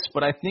guess,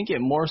 but I think it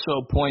more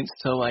so points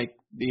to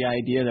the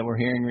idea that we're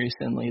hearing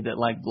recently that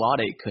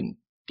Vlade couldn't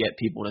get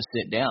people to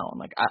sit down.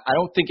 Like, I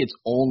don't think it's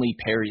only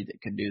Perry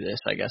that could do this,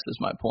 I guess is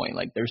my point.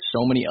 Like, there's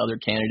so many other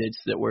candidates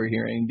that we're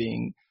hearing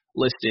being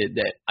listed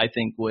that I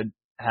think would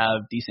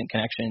have decent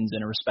connections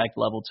and a respect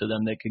level to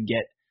them that could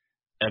get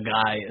a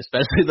guy,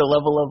 especially the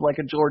level of like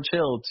a George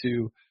Hill,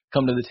 to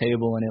come to the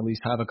table and at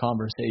least have a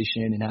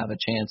conversation and have a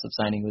chance of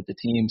signing with the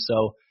team.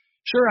 So,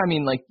 sure, I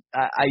mean, like,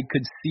 I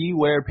could see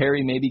where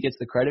Perry maybe gets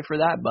the credit for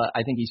that, but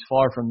I think he's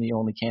far from the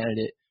only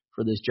candidate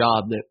for this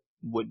job that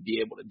would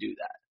be able to do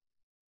that.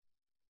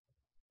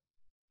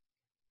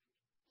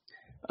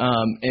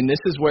 And this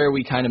is where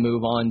we kind of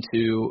move on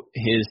to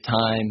his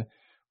time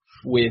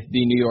with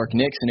the New York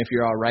Knicks. And if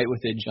you're all right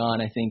with it,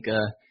 John, I think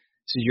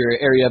this is your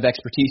area of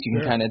expertise. You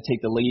can kind of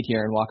take the lead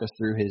here and walk us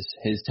through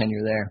his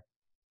tenure there.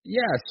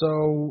 Yeah,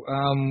 so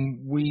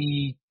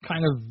we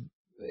kind of,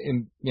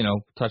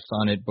 touched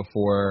on it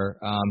before.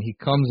 He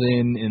comes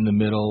in the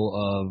middle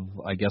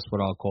of, I guess,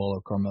 what I'll call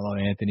a Carmelo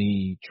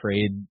Anthony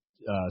trade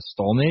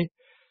stalemate.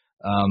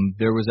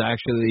 There was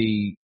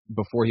actually,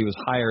 before he was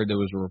hired, there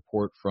was a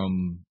report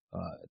from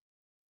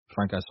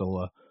Frank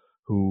Isola,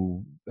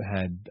 who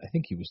had, I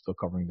think he was still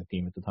covering the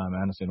team at the time,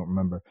 I honestly don't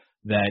remember,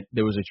 that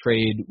there was a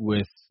trade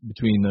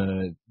between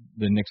the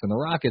Knicks and the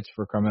Rockets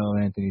for Carmelo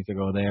Anthony to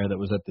go there that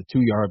was at the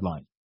 2-yard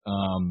line.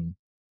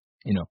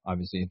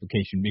 Obviously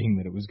implication being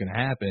that it was going to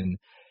happen,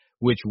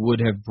 which would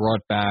have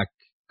brought back,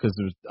 because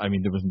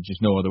there wasn't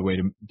just no other way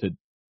to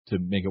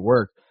make it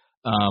work,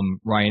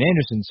 Ryan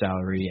Anderson's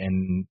salary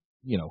and,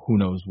 who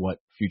knows what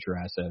future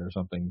asset or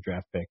something,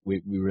 draft pick,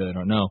 we really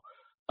don't know.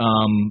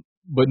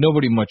 But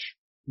nobody much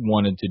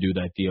wanted to do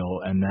that deal,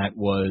 and that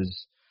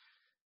was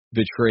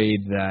the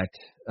trade that,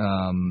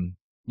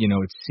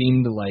 it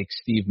seemed like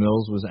Steve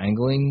Mills was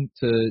angling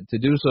to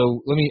do.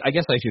 So I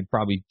guess I should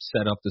probably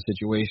set up the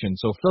situation.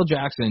 So Phil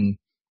Jackson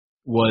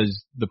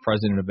was the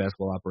president of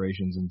basketball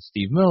operations, and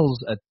Steve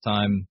Mills at the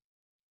time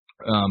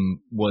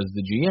was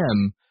the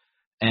GM,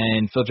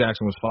 and Phil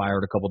Jackson was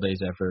fired a couple days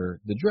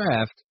after the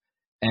draft,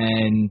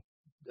 and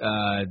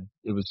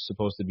it was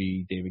supposed to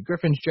be David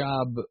Griffin's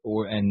job,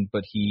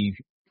 but he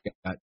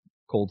got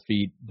cold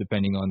feet,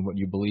 depending on what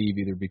you believe,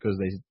 either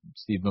because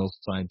Steve Mills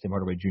signed Tim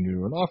Hardaway Jr.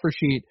 to an offer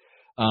sheet,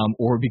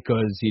 or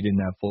because he didn't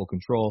have full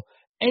control.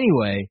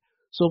 Anyway,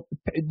 so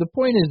the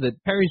point is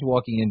that Perry's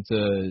walking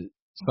into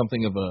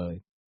something of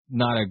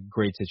not a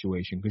great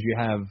situation, because you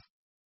have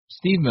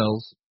Steve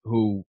Mills,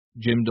 who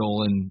Jim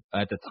Dolan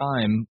at the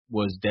time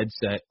was dead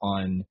set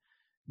on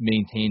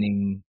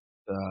maintaining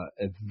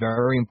a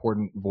very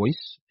important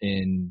voice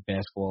in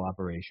basketball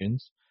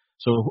operations.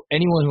 So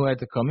anyone who had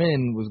to come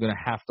in was going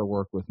to have to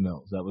work with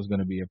Mills. That was going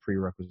to be a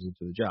prerequisite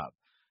to the job.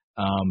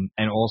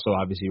 And also,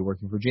 obviously, you're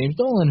working for James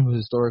Dolan, who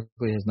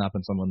historically has not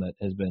been someone that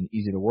has been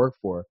easy to work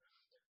for.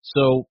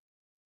 So,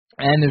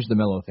 and there's the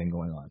Melo thing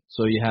going on.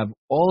 So you have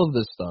all of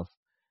this stuff.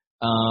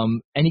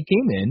 And he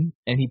came in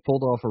and he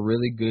pulled off a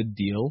really good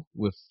deal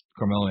with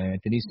Carmelo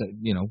Anthony. So,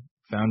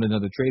 found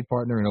another trade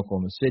partner in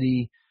Oklahoma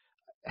City.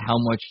 How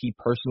much he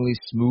personally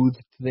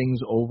smoothed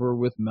things over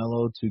with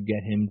Melo to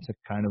get him to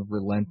kind of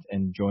relent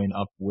and join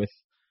up with,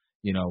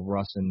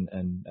 Russ and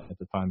at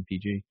the time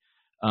PG.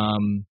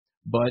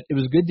 But it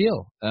was a good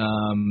deal.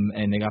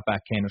 And they got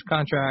back Kanter's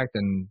contract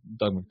and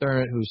Doug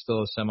McDermott, who's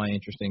still a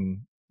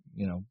semi-interesting,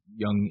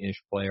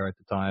 young-ish player at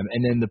the time.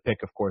 And then the pick,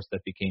 of course,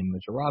 that became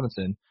Mitchell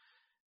Robinson.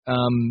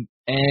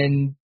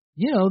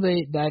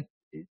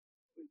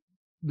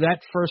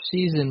 That first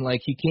season, like,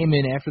 he came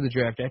in after the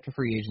draft, after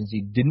free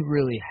agency, didn't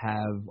really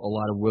have a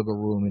lot of wiggle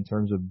room in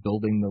terms of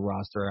building the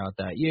roster out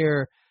that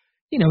year.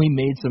 He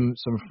made some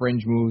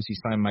fringe moves. He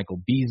signed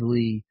Michael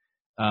Beasley.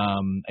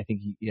 I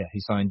think he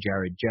signed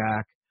Jared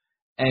Jack.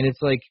 And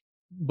it's like,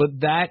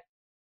 but that,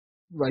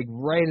 like,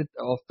 right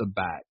off the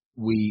bat,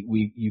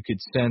 you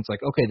could sense,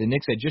 like, okay, the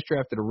Knicks had just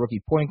drafted a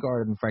rookie point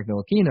guard in Frank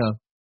Ntilikina.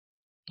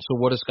 So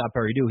what does Scott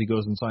Perry do? He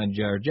goes and signs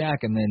Jared Jack,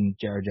 and then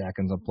Jared Jack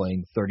ends up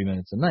playing 30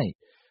 minutes a night.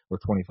 Or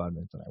 25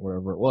 minutes a night,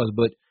 whatever it was.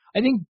 But I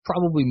think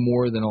probably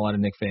more than a lot of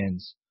Knicks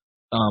fans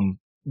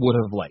would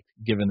have liked,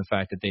 given the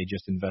fact that they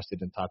just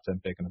invested in top 10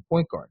 pick and a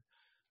point guard.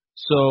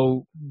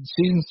 So the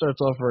season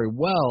starts off very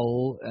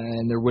well,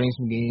 and they're winning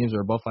some games.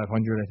 They're above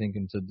 500, I think,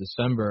 into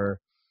December.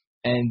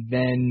 And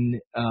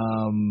then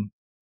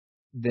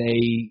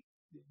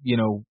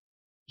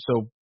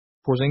so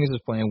Porzingis is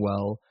playing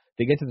well.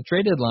 They get to the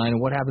trade deadline, and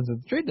what happens at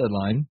the trade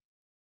deadline?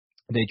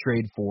 They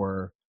trade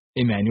for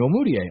Emmanuel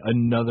Mudiay,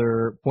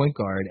 another point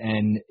guard,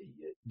 and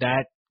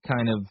that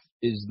kind of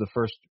is the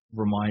first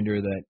reminder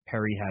that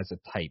Perry has a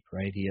type,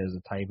 right? He has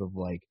a type of,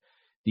 like,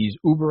 these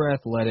uber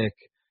athletic,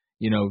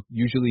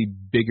 usually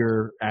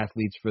bigger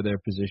athletes for their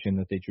position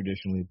that they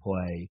traditionally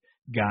play,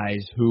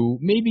 guys who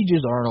maybe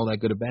just aren't all that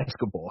good at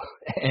basketball.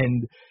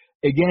 And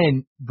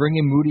again,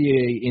 bringing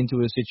Mudiay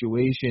into a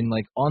situation,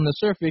 like, on the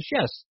surface,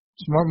 yes,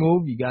 smart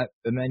move. You got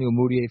Emmanuel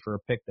Mudiay for a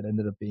pick that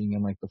ended up being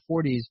in, like, the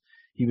 40s.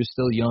 He was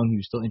still young. He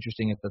was still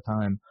interesting at the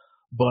time.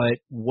 But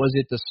was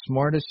it the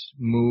smartest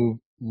move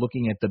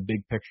looking at the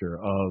big picture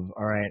of,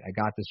 all right, I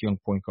got this young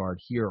point guard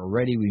here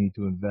already. We need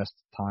to invest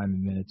time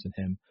and minutes in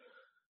him.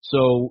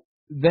 So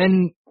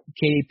then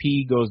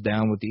KP goes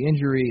down with the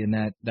injury, and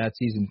that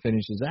season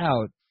finishes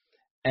out.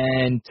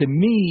 And to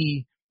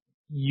me,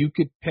 you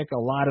could pick a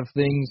lot of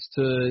things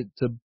to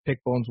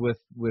pick bones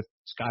with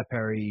Scott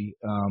Perry,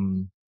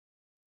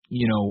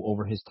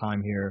 over his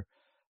time here.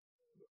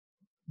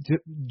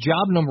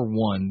 Job number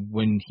one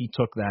when he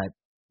took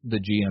the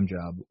GM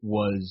job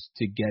was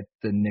to get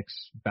the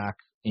Knicks back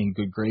in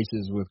good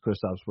graces with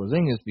Kristaps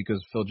Porzingis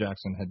because Phil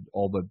Jackson had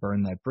all but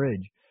burned that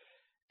bridge.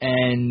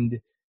 And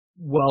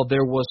while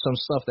there was some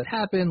stuff that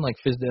happened, like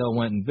Fizdale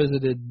went and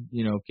visited,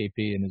 KP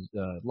in his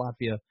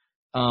Latvia.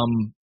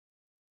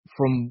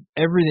 From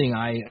everything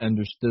I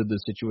understood the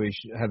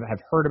situation, have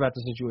heard about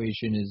the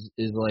situation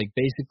is like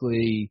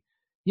basically,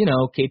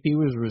 KP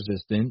was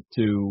resistant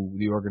to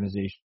the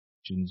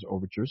organization's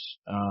overtures.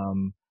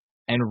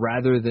 And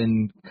rather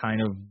than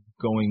kind of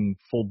going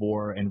full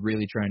bore and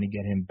really trying to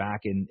get him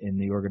back in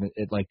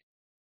the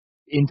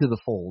into the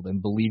fold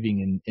and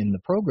believing in the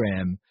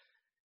program,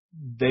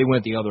 they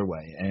went the other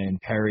way.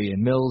 And Perry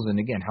and Mills, and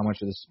again, how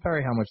much of this is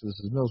Perry, how much of this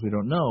is Mills, we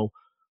don't know.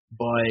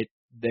 But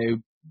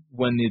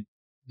when the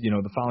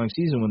following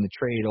season, when the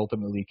trade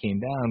ultimately came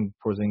down,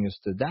 Porzingis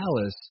to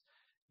Dallas,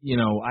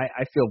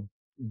 I feel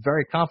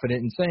very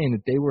confident in saying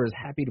that they were as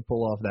happy to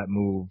pull off that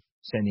move,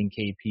 sending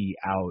KP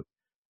out,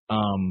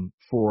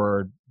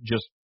 for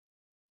just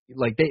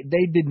like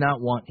they did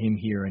not want him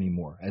here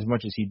anymore, as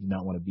much as he did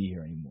not want to be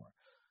here anymore.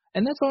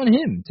 And that's on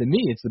him. To me,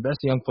 it's the best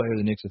young player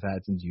the Knicks have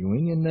had since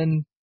Ewing. And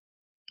then,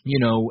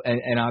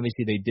 and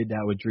obviously they did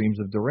that with dreams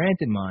of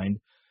Durant in mind,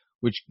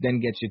 which then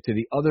gets you to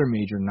the other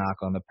major knock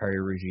on the Perry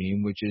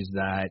regime, which is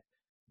that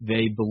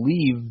they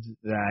believed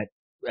that,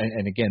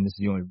 and again, this is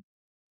the only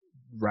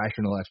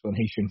rational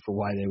explanation for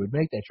why they would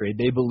make that trade,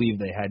 they believed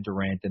they had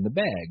Durant in the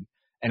bag.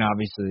 And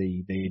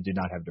obviously they did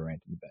not have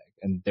Durant in the bag.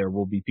 And there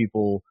will be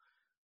people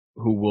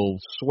who will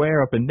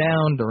swear up and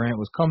down Durant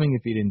was coming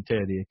if he didn't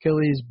tear the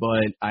Achilles,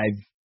 but I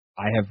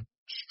have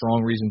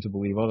strong reason to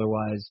believe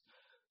otherwise.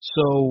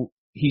 So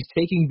he's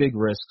taking big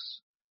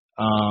risks.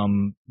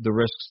 The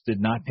risks did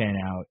not pan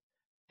out.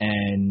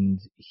 And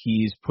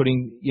he's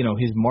putting,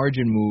 his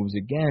margin moves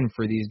again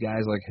for these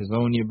guys like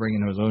Hezonja,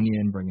 bringing Hezonja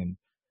in, bringing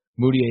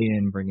Moutier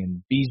in,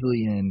 bringing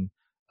Beasley in.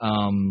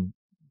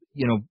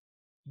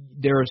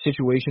 There are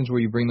situations where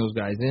you bring those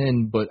guys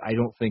in, but I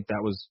don't think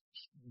that was,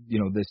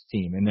 this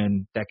team. And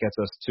then that gets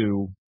us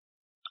to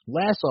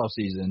last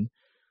offseason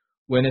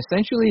when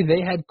essentially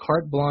they had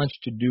carte blanche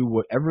to do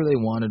whatever they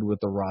wanted with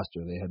the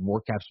roster. They had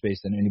more cap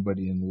space than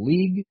anybody in the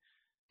league.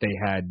 They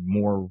had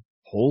more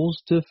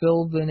holes to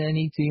fill than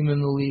any team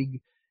in the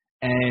league.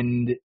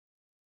 And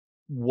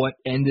what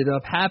ended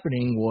up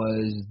happening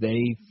was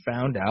they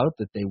found out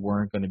that they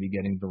weren't going to be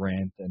getting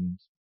Durant and,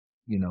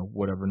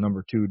 whatever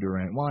number 2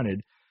 Durant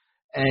wanted.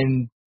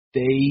 And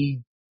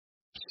they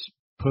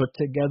put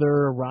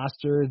together a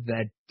roster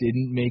that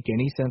didn't make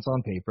any sense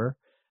on paper.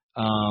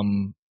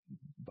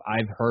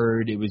 I've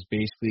heard it was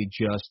basically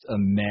just a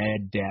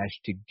mad dash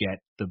to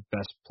get the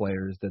best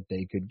players that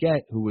they could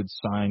get who would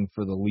sign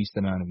for the least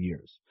amount of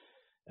years.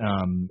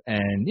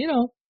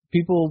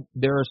 People,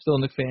 there are still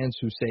Knicks fans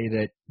who say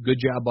that good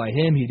job by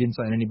him. He didn't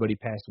sign anybody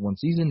past one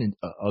season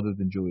other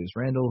than Julius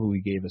Randle, who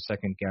he gave a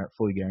second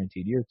fully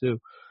guaranteed year to.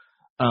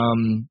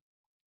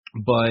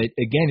 But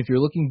again, if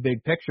you're looking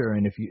big picture,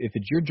 and if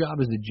it's your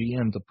job as a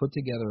GM to put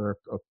together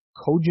a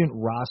cogent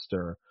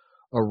roster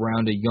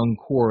around a young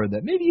core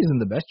that maybe isn't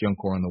the best young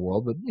core in the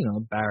world, but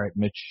Barrett,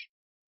 Mitch,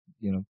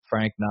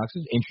 Frank, Knox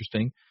is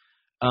interesting.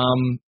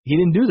 He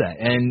didn't do that,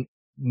 and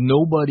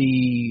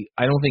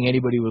I don't think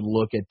anybody would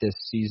look at this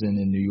season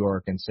in New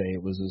York and say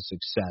it was a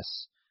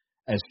success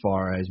as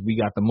far as we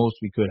got the most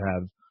we could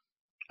have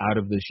out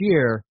of this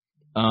year.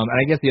 And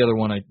I guess the other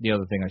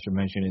thing I should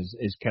mention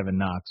is Kevin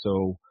Knox.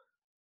 So,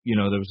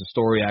 there was a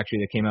story actually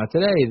that came out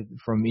today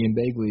from Ian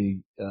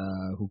Begley,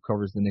 who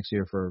covers the Knicks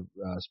here for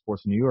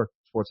Sportsnet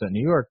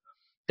New York,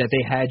 that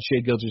they had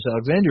Shai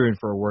Gilgeous-Alexander in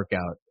for a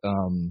workout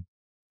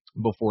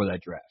before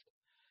that draft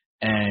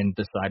and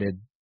decided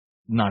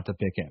not to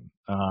pick him.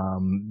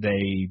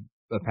 They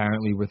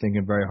apparently were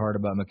thinking very hard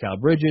about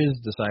Mikal Bridges,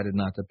 decided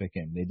not to pick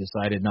him. They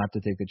decided not to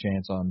take the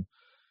chance on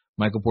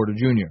Michael Porter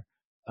Jr.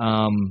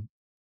 And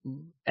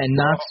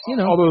Knox,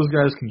 all those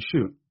guys can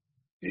shoot.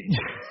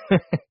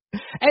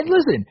 And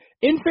listen,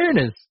 in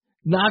fairness,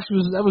 that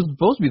was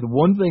supposed to be the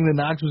one thing that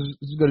Knox was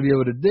going to be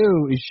able to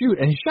do is shoot,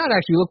 and his shot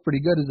actually looked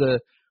pretty good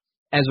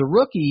as a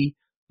rookie.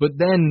 But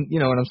then,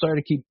 and I'm sorry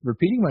to keep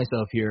repeating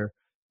myself here,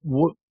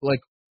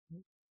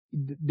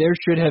 there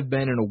should have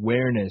been an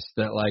awareness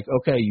that,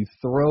 okay, you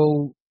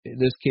throw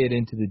this kid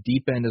into the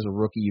deep end as a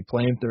rookie, you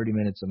play him 30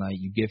 minutes a night,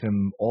 you give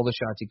him all the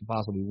shots he could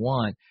possibly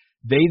want.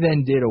 They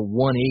then did a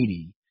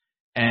 180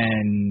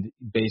 and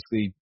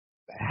basically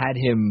had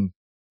him,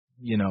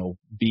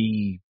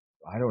 be,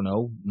 I don't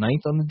know,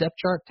 9th on the depth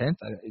chart, 10th,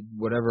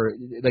 whatever,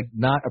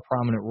 not a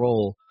prominent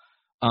role.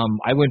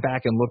 I went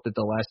back and looked at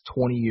the last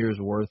 20 years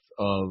worth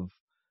of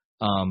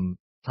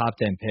top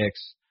 10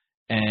 picks,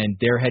 and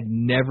there had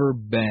never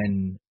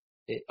been,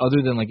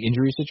 other than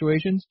injury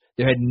situations,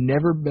 there had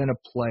never been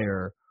a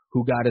player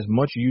who got as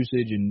much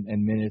usage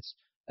and minutes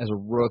as a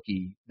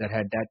rookie that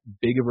had that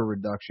big of a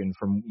reduction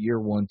from year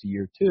 1 to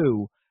year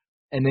 2.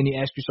 And then you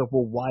ask yourself,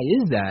 well, why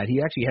is that?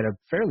 He actually had a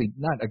fairly,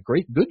 not a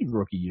good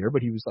rookie year,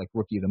 but he was like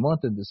rookie of the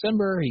month in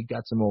December. He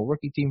got some old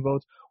rookie team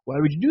votes. Why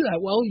would you do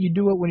that? Well, you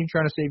do it when you're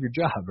trying to save your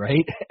job,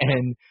 right?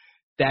 And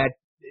that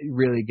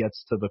really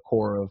gets to the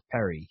core of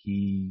Perry.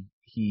 He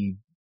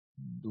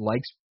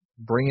likes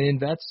bringing in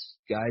vets,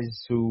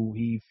 guys who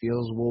he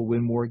feels will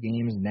win more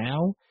games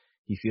now.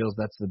 He feels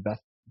that's the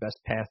best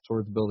path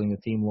towards building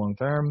a team long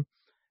term.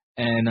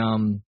 And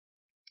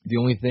the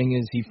only thing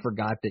is he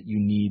forgot that you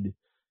need,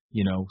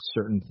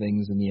 certain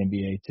things in the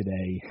NBA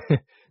today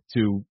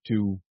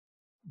to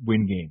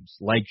win games,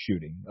 like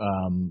shooting,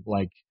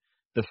 like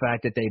the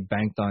fact that they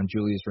banked on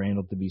Julius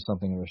Randle to be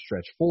something of a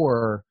stretch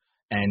 4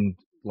 and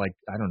like,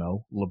 I don't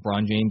know,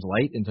 LeBron James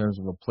light in terms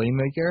of a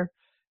playmaker,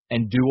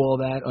 and do all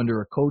that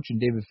under a coach in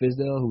David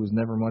Fizdale, who was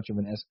never much of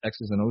an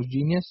X's and O's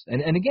genius.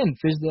 And again,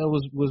 Fizdale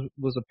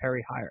was a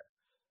Perry hire.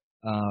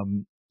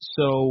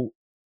 So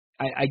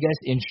I guess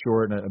in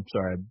short, I'm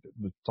sorry,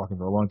 I've been talking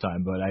for a long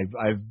time, but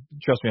I've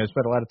trust me, I've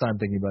spent a lot of time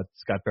thinking about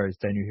Scott Perry's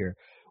tenure here.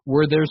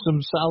 Were there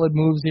some solid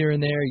moves here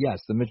and there?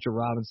 Yes, the Mitchell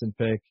Robinson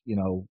pick,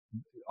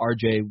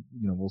 RJ,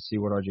 we'll see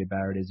what RJ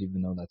Barrett is,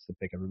 even though that's the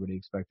pick everybody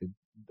expected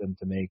them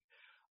to make.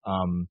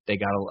 They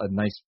got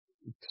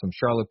some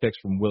Charlotte picks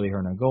from Willie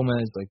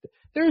Hernan-Gomez. Like,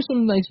 there are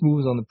some nice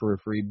moves on the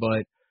periphery,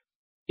 but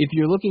if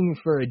you're looking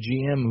for a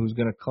GM who's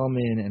going to come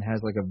in and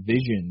has like a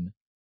vision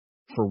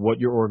for what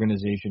your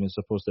organization is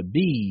supposed to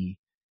be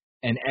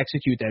and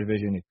execute that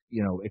vision,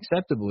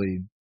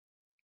 acceptably,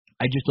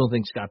 I just don't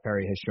think Scott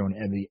Perry has shown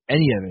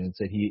any evidence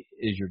that he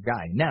is your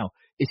guy. Now,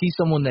 is he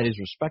someone that is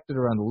respected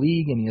around the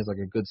league and he has like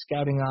a good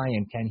scouting eye,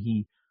 and can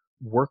he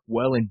work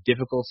well in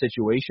difficult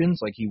situations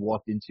like he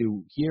walked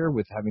into here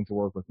with having to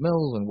work with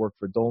Mills and work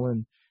for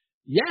Dolan?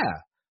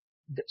 Yeah.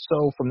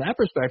 So from that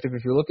perspective,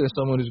 if you're looking at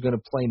someone who's going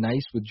to play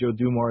nice with Joe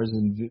Dumars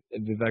and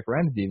Vivek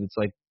Ranadiv, it's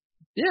like,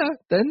 yeah,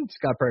 then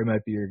Scott Perry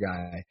might be your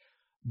guy.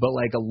 But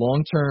like a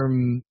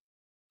long-term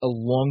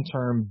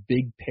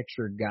big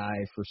picture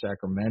guy for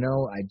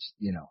Sacramento,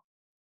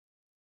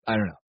 I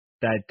don't know.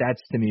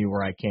 That's to me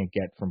where I can't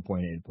get from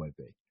point A to point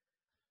B.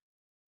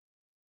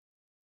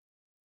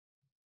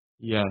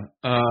 Yeah,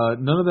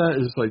 none of that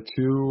is like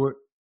too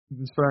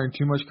inspiring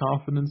too much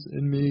confidence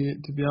in me,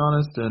 to be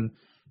honest. And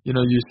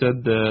you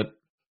said that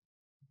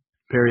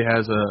Perry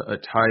has a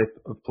type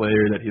of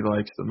player that he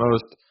likes the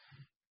most.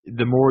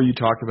 The more you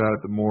talk about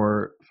it, the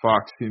more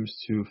Fox seems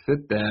to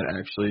fit that.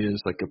 Actually,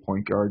 is like a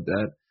point guard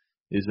that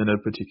isn't a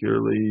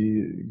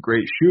particularly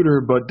great shooter,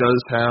 but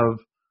does have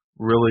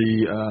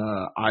really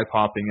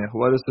eye-popping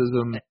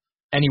athleticism.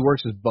 And he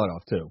works his butt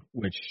off, too,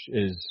 which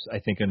is, I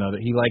think, another.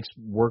 He likes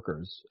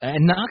workers.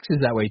 And Knox is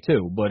that way,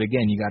 too. But,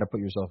 again, you got to put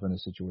yourself in a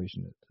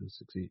situation to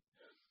succeed.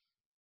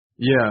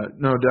 Yeah,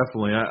 no,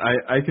 definitely.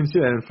 I can see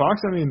that. And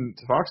Fox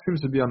seems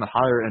to be on the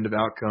higher end of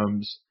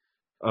outcomes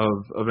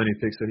of any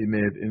picks that he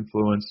may have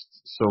influenced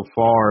so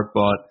far.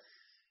 But,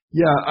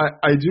 yeah,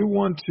 I do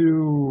want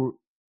to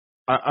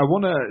 – I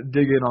want to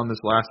dig in on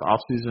this last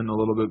offseason a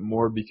little bit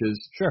more because,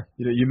 sure,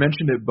 you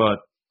mentioned it, but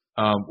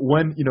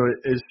when,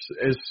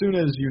 as soon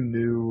as you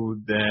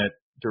knew that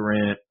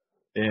Durant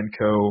and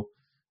co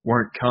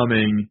weren't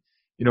coming,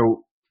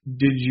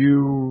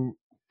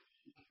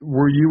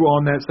 were you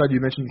on that side? You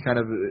mentioned kind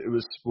of it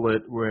was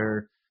split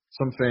where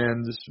some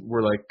fans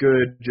were like,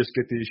 good, just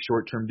get these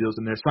short-term deals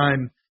in there.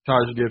 Sign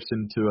Taj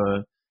Gibson to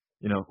a,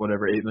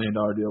 whatever, $8 million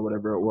deal,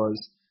 whatever it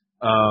was.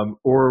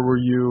 Or were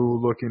you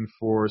looking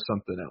for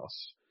something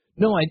else?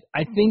 No,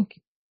 I think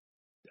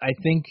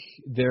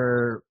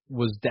there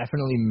was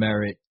definitely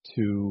merit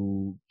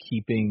to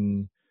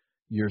keeping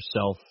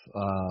yourself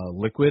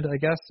liquid, I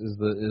guess, is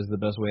the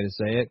best way to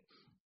say it.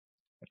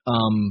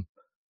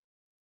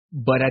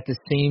 But at the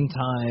same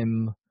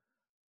time,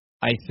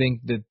 I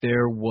think that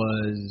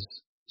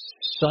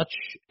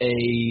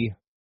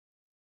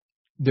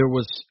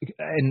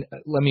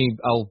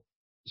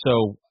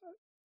so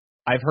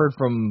I've heard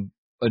from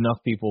enough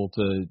people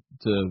to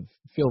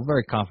feel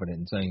very confident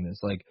in saying this.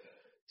 Like,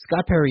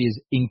 Scott Perry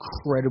is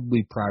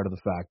incredibly proud of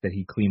the fact that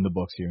he cleaned the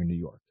books here in New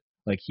York.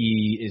 Like,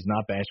 he is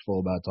not bashful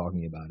about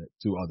talking about it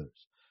to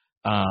others.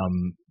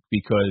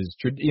 Because,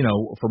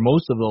 for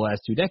most of the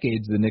last 2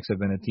 decades, the Knicks have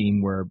been a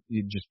team where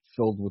it just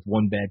filled with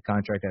one bad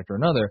contract after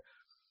another.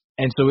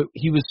 And so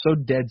he was so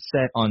dead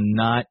set on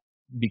not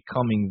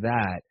becoming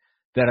that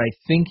I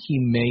think he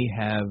may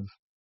have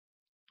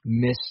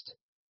missed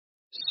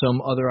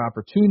some other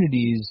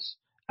opportunities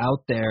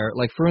out there.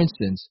 Like, for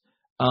instance,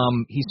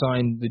 he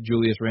signed the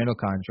Julius Randle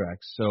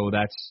contract, so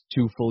that's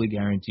 2 fully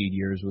guaranteed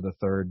years with a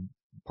third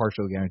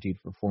partially guaranteed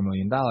for $4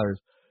 million.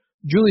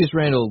 Julius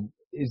Randle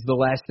is the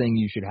last thing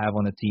you should have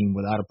on a team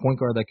without a point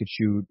guard that could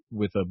shoot,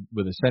 with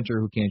a center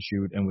who can't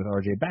shoot, and with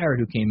RJ Barrett,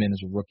 who came in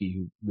as a rookie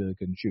who really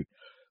couldn't shoot.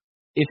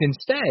 If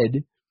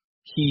instead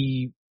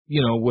he,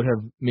 would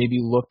have maybe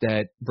looked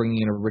at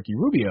bringing in a Ricky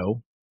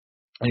Rubio,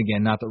 and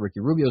again, not that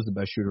Ricky Rubio is the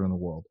best shooter in the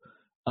world,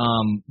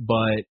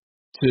 but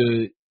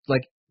to,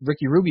 like,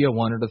 Ricky Rubio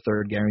wanted a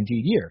third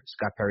guaranteed year.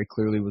 Scott Perry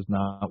clearly was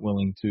not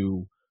willing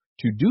to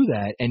do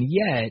that, and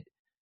yet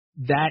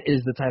that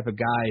is the type of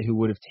guy who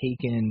would have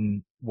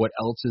taken what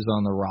else is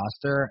on the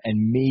roster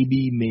and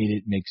maybe made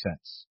it make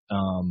sense.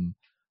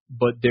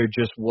 But there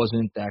just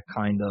wasn't that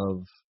kind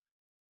of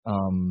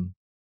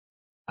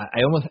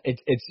I almost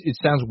it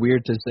sounds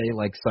weird to say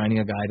like signing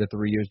a guy to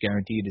 3 years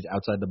guaranteed is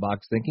outside the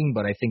box thinking,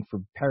 but I think for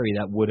Perry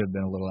that would have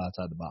been a little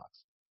outside the box.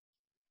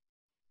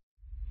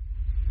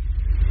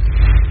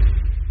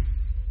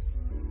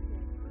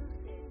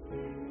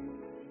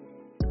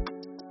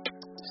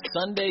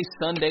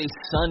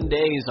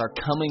 Sundays are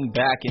coming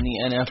back in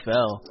the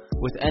NFL.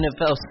 With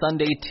NFL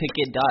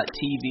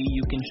SundayTicket.tv,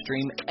 you can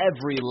stream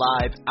every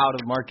live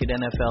out-of-market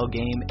NFL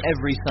game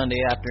every Sunday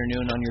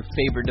afternoon on your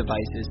favorite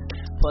devices,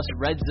 plus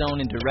Red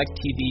Zone and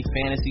DirecTV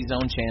Fantasy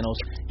Zone channels.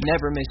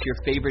 Never miss your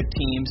favorite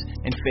teams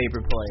and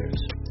favorite players.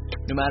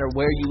 No matter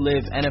where you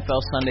live,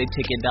 NFL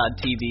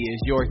SundayTicket.tv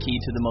is your key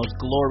to the most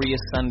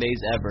glorious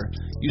Sundays ever.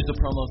 Use the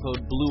promo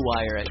code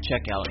BLUEWIRE at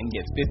checkout and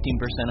get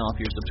 15% off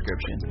your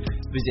subscription.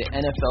 Visit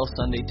NFL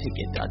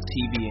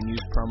SundayTicket.tv and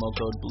use promo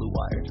code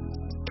BLUEWIRE.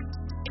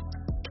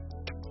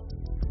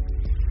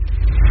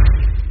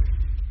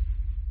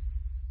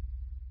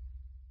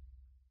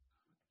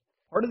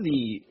 Part of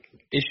the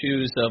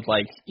issues of,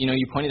 like, you know,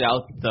 you pointed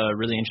out the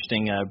really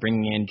interesting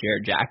bringing in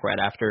Jared Jack right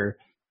after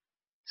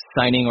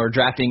signing or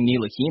drafting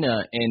Neil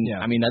Aquina, and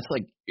I mean that's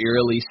like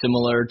eerily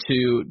similar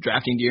to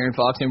drafting De'Aaron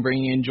Fox and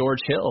bringing in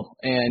George Hill,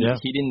 and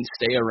he didn't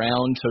stay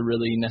around to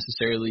really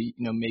necessarily,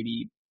 you know,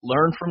 maybe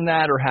learn from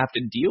that or have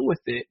to deal with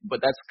it,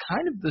 but that's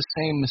kind of the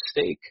same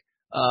mistake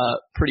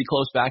pretty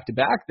close back to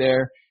back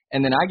there.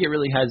 And then I get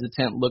really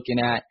hesitant looking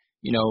at,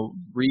 you know,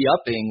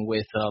 re-upping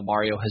with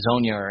Mario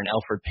Hezonja or an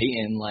Elfrid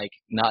Payton, like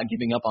not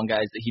giving up on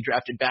guys that he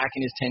drafted back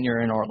in his tenure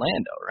in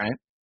Orlando, right?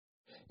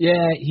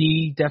 Yeah,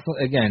 he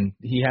definitely, again,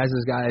 he has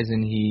his guys,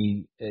 and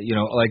he, you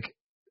know, like,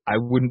 I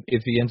wouldn't,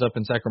 if he ends up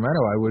in Sacramento,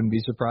 I wouldn't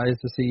be surprised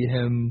to see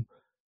him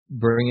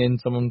bring in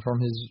someone from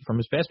his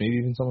past, maybe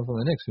even someone from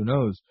the Knicks, who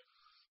knows.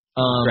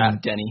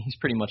 Draft Denny. He's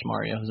pretty much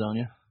Mario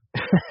Hezonja.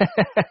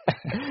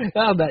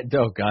 Oh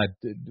God,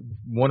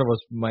 one of us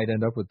might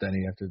end up with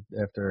Denny after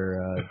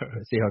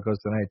see how it goes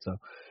tonight. So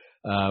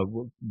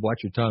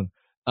watch your tongue.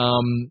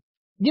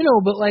 You know,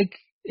 but like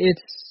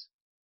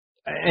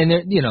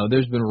you know,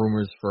 there's been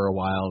rumors for a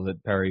while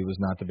that Perry was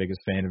not the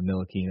biggest fan of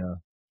Neil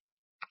Aquina.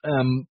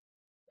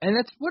 And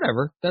that's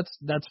whatever. That's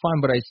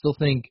fine. But I still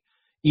think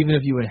even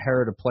if you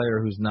inherit a player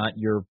who's not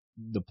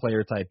the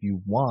player type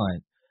you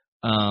want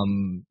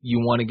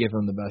to give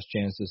him the best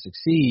chance to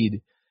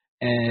succeed.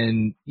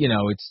 And, you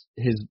know, it's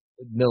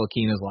Neil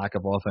Aquina's lack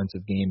of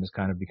offensive game has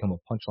kind of become a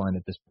punchline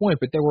at this point.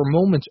 But there were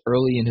moments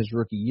early in his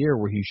rookie year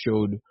where he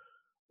showed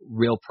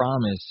real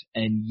promise,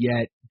 and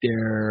yet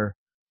there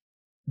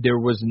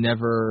was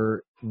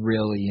never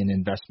really an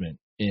investment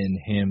in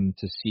him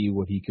to see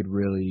what he could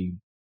really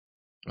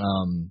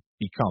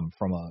become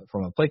from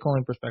a play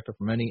calling perspective,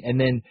 from any. And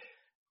then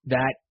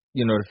that,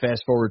 you know, to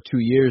fast forward 2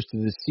 years to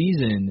this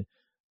season,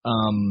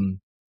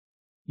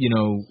 you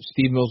know,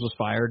 Steve Mills was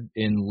fired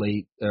in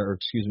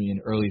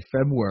early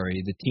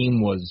February. The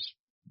team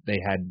they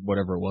had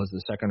whatever it was,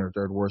 the second or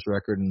third worst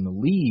record in the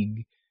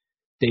league.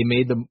 They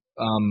made the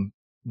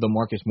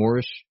Marcus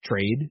Morris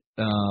trade,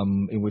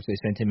 in which they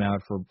sent him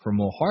out for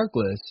Mo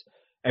Harkless.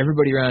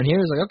 Everybody around here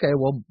is like, okay,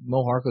 well,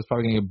 Mo Harkless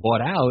probably going to get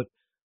bought out.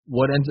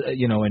 What ends,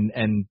 you know, and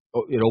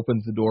it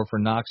opens the door for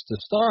Knox to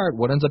start.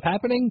 What ends up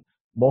happening?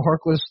 Mo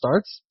Harkless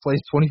starts, plays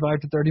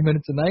 25 to 30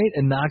 minutes a night,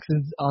 and Knox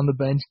is on the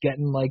bench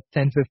getting like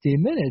 10,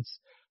 15 minutes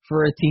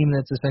for a team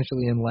that's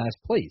essentially in last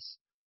place.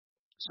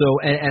 So,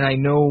 and I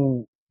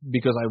know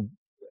because I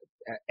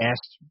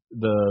asked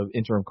the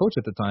interim coach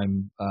at the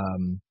time,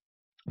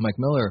 Mike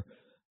Miller,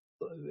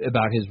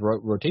 about his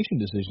rotation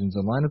decisions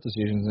and lineup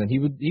decisions, and he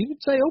would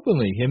say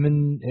openly, him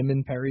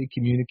and Perry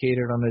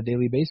communicated on a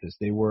daily basis.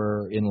 They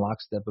were in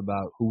lockstep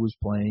about who was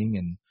playing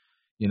and,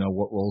 you know,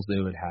 what roles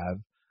they would have.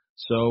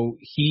 So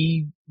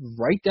he,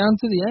 right down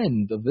to the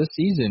end of this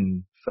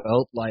season,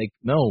 felt like,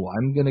 no,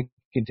 I'm going to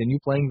continue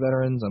playing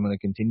veterans. We're going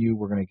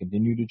to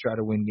continue to try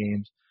to win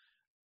games.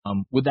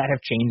 Would that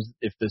have changed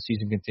if the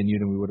season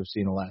continued and we would have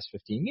seen the last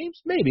 15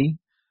 games? Maybe.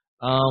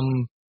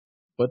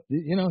 But,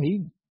 you know,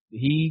 he's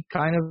a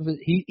guy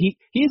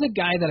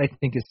that I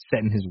think is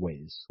set in his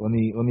ways. Let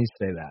me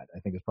say that. I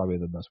think it's probably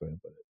the best way to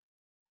put it.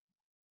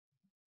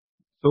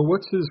 So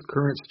what's his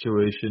current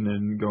situation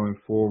and going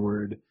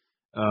forward?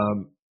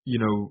 You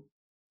know,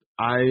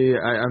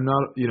 I'm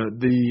not, you know,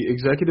 the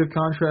executive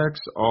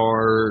contracts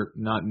are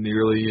not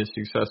nearly as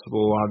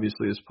successful,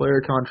 obviously, as player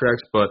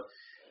contracts, but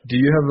do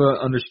you have an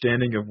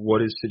understanding of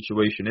what his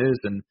situation is?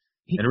 And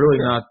really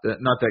not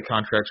that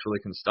contracts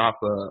really can stop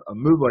a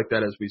move like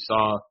that, as we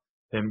saw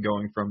him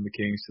going from the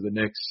Kings to the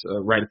Knicks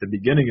right at the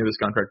beginning of his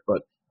contract.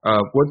 But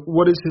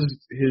what is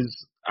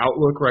his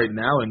outlook right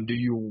now, and do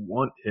you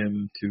want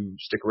him to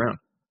stick around?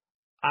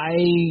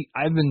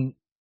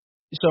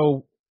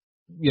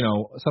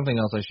 something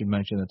else I should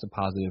mention that's a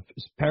positive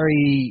is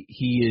Perry.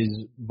 He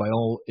is, by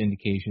all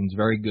indications,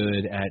 very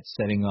good at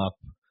setting up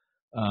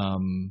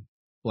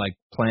like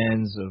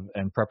plans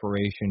and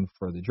preparation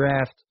for the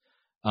draft.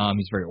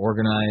 He's very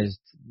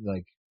organized,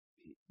 like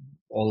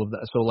all of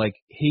that. So like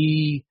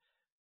he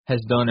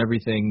has done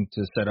everything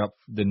to set up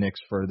the Knicks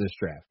for this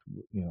draft,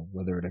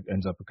 whether it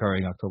ends up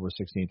occurring October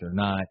 16th or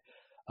not.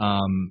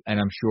 And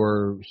I'm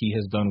sure he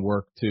has done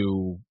work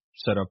to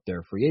set up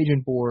their free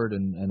agent board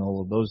and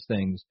all of those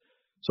things.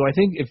 So I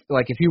think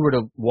if he were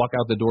to walk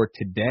out the door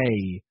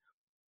today,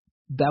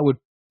 that would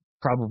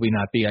probably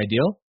not be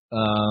ideal,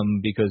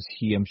 because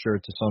he, I'm sure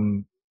to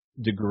some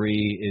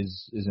degree,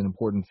 is an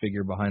important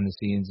figure behind the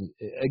scenes.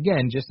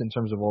 Again, just in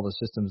terms of all the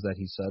systems that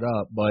he set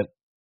up. But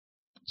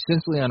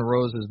since Leon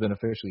Rose has been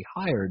officially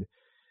hired,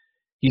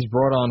 he's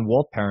brought on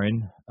Walt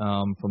Perrin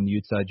from the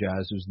Utah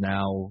Jazz, who's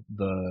now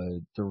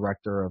the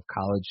director of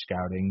college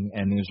scouting.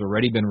 And there's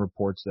already been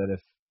reports that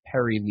if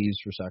Perry leaves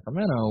for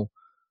Sacramento,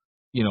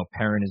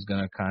 Perrin is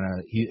going to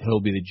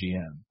he'll be the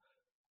GM.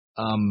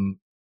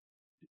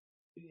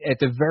 At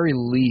the very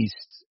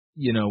least,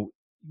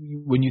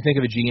 when you think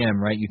of a GM,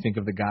 right, you think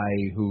of the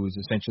guy who's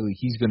essentially,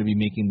 he's going to be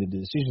making the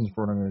decisions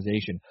for an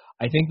organization.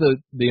 I think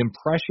the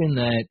impression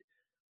that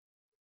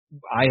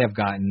I have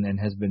gotten and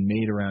has been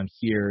made around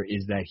here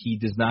is that he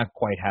does not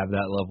quite have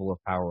that level of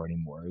power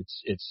anymore.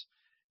 It's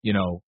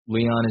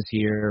Leon is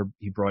here.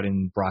 He brought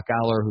in Brock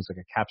Aller, who's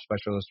like a cap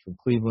specialist from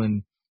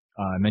Cleveland.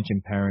 I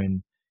mentioned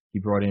Perrin. He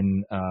brought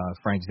in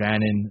Frank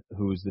Zanin,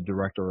 who's now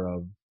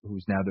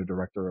the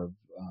director of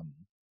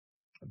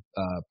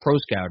pro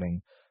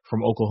scouting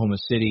from Oklahoma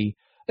City.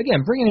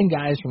 Again, bringing in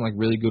guys from like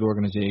really good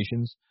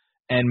organizations.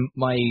 And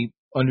my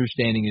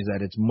understanding is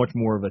that it's much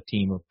more of a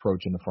team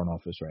approach in the front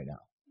office right now.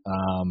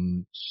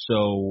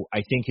 So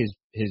I think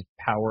his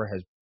power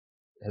has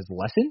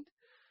lessened.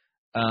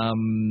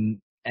 And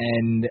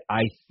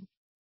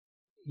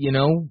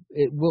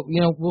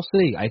we'll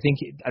see. I think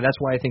that's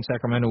why I think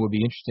Sacramento would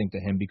be interesting to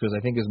him, because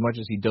I think as much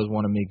as he does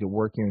want to make it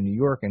work here in New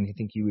York, and I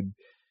think he would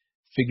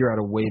figure out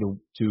a way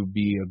to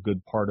be a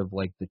good part of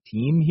like the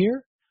team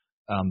here,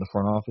 the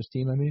front office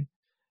team, I mean.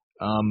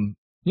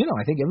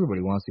 I think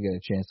everybody wants to get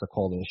a chance to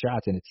call the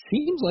shots, and it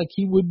seems like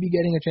he would be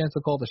getting a chance to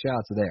call the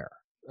shots there,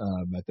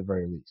 at the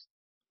very least.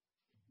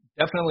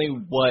 Definitely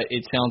what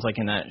it sounds like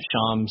in that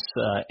Shams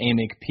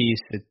Amick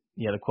piece.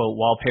 The quote,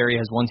 while Perry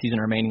has one season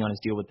remaining on his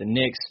deal with the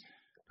Knicks,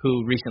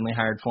 who recently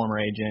hired former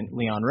agent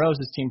Leon Rose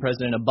as team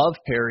president above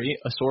Perry,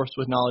 a source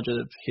with knowledge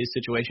of his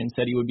situation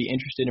said he would be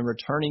interested in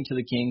returning to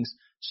the Kings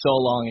so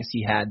long as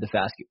he had the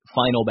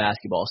final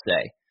basketball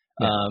say.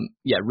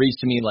 Reads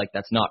to me like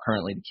that's not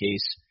currently the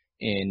case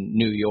in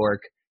New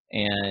York.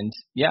 And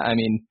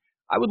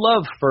I would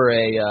love for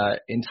a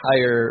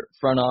entire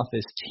front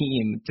office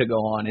team to go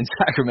on in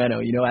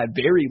Sacramento. At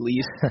very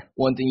least,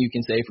 one thing you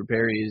can say for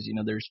Perry is,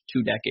 there's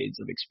 2 decades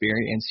of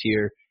experience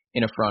here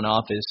in a front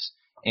office.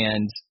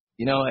 And,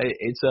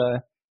 it's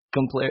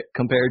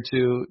compared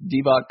to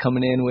Divac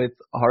coming in with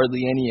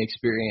hardly any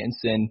experience.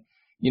 And,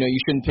 you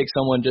shouldn't pick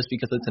someone just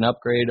because it's an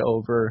upgrade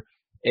over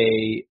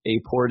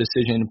a poor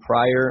decision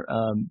prior.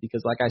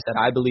 Because like I said,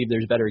 I believe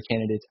there's better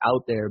candidates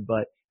out there.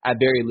 But at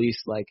very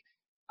least,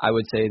 I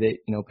would say that,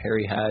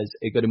 Perry has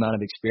a good amount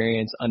of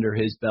experience under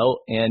his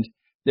belt, and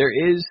there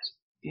is,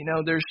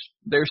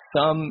 there's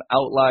some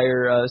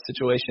outlier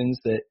situations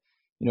that,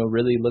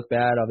 really look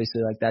bad.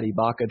 Obviously, like that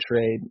Ibaka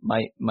trade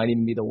might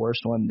even be the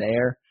worst one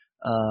there.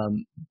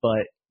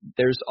 But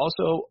there's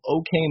also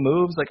okay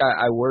moves. Like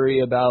I worry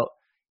about,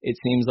 it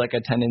seems like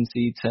a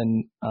tendency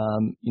to,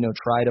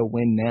 try to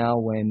win now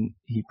when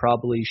he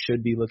probably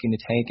should be looking to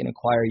tank and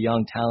acquire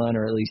young talent,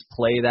 or at least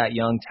play that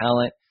young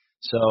talent.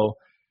 So,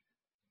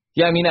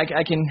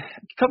 I can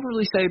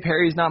comfortably say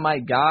Perry's not my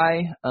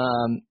guy.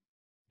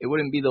 It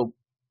wouldn't be the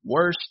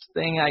worst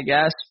thing, I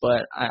guess,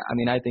 but I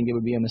think it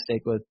would be a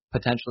mistake with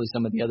potentially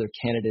some of the other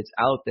candidates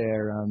out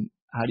there.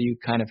 How do you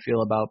kind of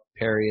feel about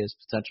Perry's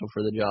potential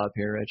for the job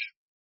here, Rich?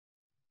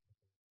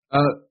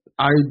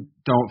 I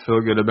don't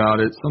feel good about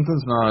it.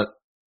 Something's not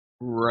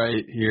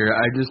right here.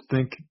 I just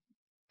think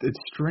it's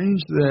strange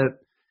that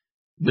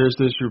there's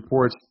this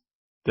reports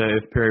that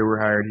if Perry were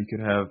hired, he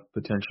could have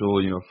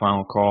potential,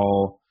 final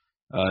call,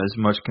 as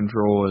much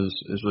control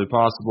as really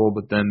possible.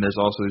 But then there's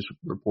also these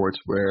reports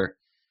where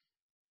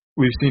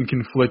we've seen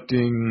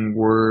conflicting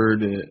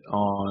word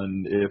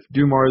on if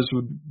Dumars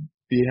would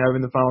be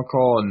having the final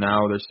call, and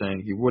now they're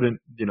saying he wouldn't,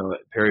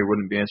 Perry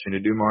wouldn't be answering to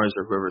Dumars,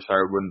 or whoever's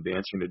hired wouldn't be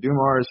answering to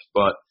Dumars.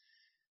 But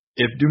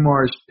if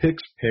Dumars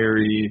picks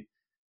Perry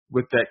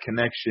with that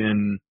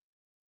connection,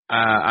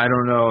 I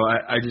don't know.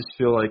 I just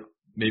feel like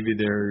maybe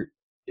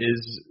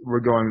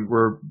we're going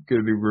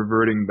to be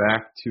reverting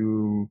back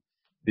to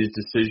these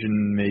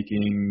decision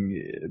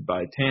making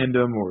by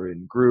tandem or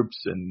in groups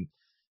and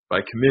by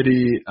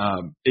committee.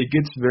 It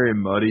gets very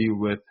muddy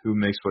with who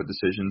makes what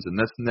decisions, and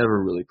that's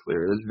never really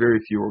clear. There's very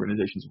few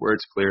organizations where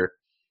it's clear.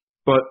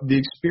 But the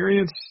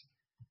experience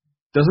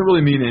doesn't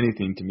really mean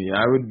anything to me.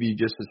 I would be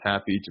just as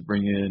happy to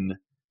bring in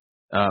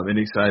an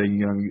exciting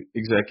young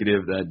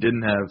executive that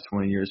didn't have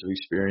 20 years of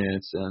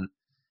experience. And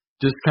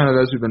just kind of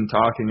as we've been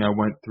talking, I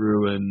went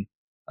through and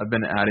I've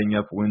been adding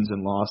up wins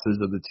and losses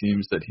of the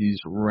teams that he's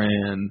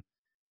ran.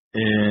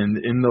 And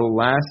in the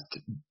last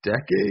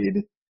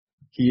decade,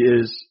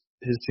 his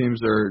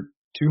teams are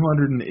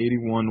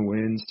 281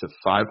 wins to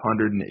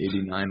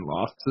 589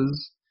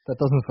 losses. That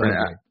doesn't sound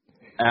right.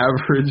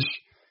 Average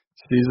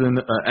season,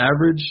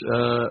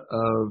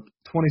 of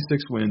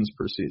 26 wins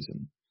per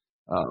season,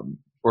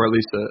 or at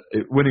least a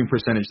winning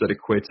percentage that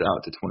equates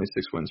out to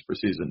 26 wins per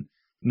season.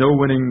 No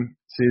winning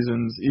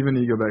seasons, even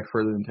if you go back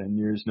further than 10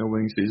 years, no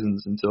winning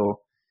seasons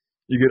until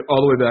you get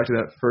all the way back to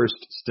that first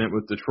stint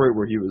with Detroit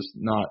where he was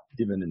not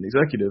even an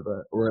executive,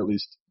 or at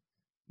least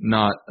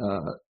not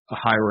a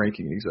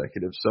high-ranking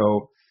executive.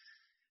 So,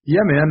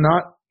 yeah, man,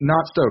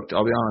 not stoked.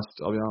 I'll be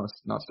honest,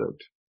 not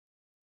stoked.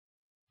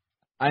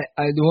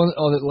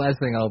 The last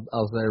thing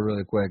I'll say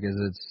really quick is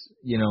it's,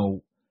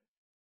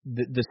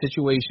 the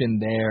situation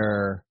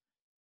there,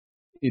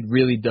 it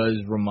really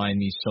does remind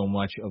me so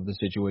much of the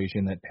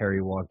situation that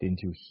Perry walked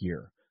into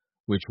here,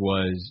 which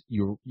was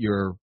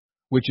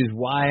which is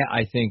why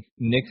I think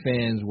Knick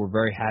fans were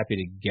very happy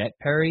to get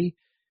Perry,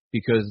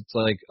 because it's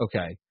like,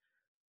 okay,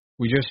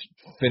 we just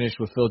finished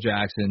with Phil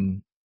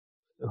Jackson,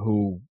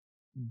 who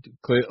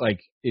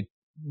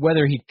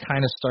whether he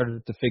kind of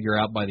started to figure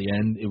out by the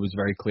end, it was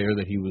very clear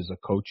that he was a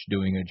coach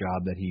doing a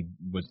job that he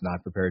was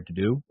not prepared to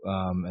do,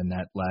 and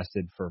that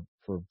lasted for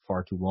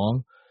far too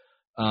long.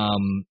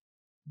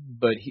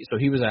 But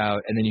he was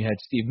out, and then you had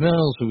Steve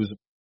Mills, who was,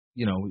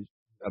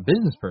 a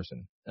business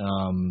person,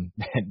 and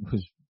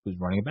was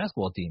running a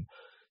basketball team.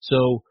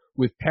 So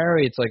with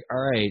Perry, it's like,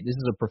 all right, this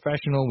is a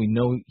professional. We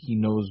know he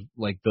knows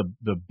like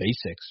the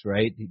basics,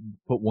 right? He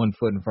put one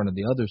foot in front of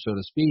the other, so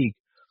to speak,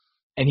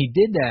 and he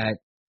did that.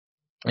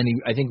 And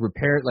I think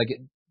repaired, like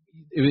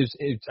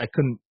I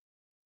couldn't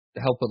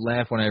help but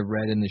laugh when I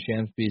read in the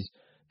Shams piece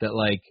that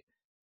like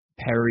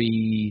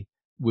Perry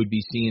would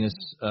be seen as,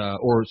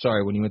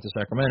 when he went to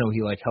Sacramento,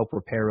 he like helped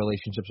repair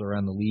relationships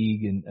around the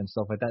league and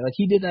stuff like that. Like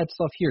he did that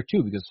stuff here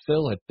too, because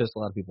Phil had pissed a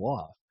lot of people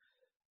off.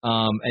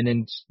 And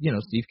then,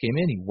 Steve came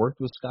in, he worked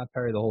with Scott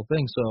Perry, the whole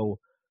thing. So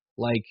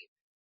like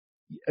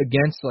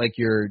against like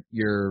your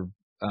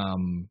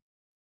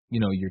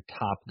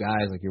top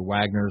guys, like your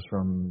Wagners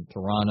from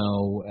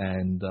Toronto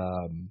and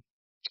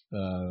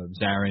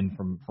Zarin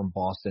from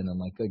Boston, and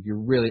like you're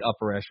really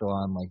upper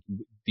echelon. Like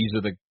these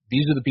are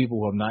the people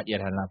who have not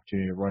yet had an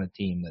opportunity to run a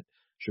team that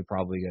should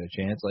probably get a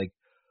chance. Like,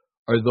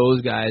 are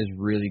those guys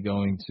really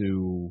going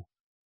to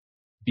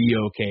be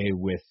okay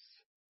with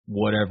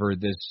whatever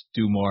this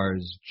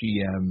Dumars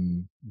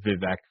GM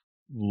Vivek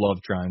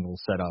love triangle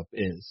setup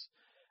is?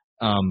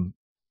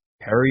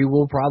 Perry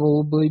will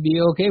probably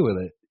be okay with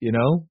it,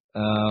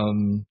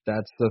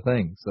 that's the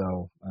thing.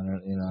 So I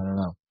don't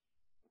know.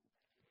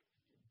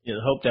 Yeah,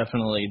 the hope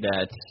definitely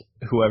that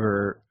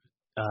whoever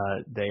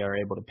they are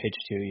able to pitch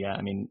to,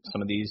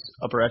 some of these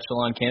upper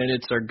echelon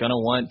candidates are gonna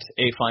want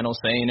a final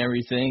say in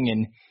everything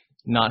and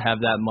not have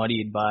that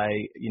muddied by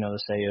the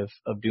say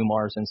of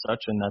Dumars and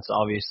such, and that's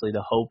obviously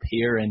the hope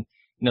here. And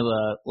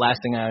the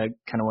last thing I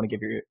kind of want to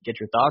get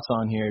your thoughts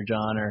on here,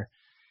 John,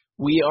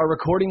 we are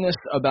recording this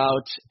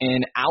about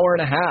an hour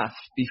and a half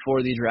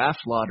before the draft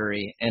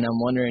lottery, and I'm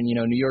wondering,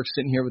 New York's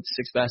sitting here with the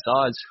 6 best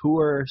odds. Who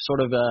are sort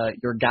of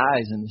your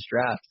guys in this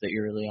draft that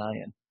you're really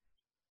eyeing?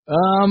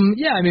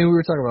 We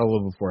were talking about it a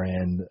little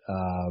beforehand.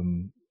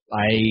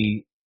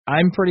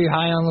 I'm pretty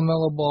high on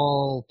LaMelo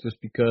Ball just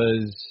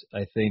because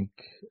I think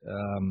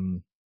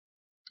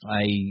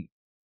I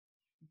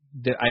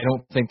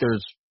don't think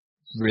there's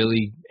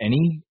really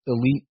any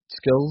elite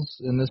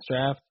skills in this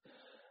draft.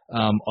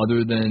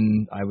 Other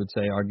than, I would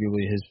say,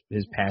 arguably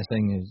his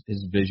passing,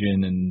 his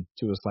vision, and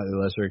to a slightly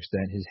lesser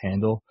extent, his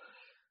handle.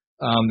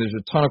 There's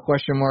a ton of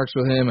question marks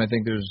with him. I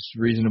think there's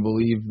reason to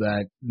believe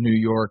that New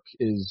York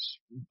is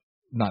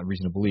not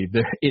reason to believe.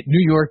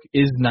 New York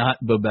is not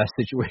the best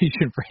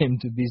situation for him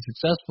to be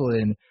successful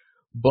in.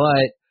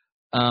 But,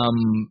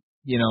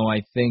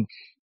 I think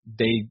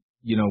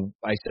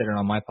I said it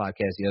on my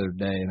podcast the other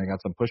day, and I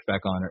got some pushback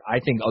on it. I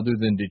think other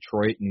than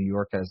Detroit, New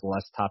York has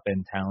less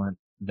top-end talent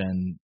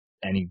than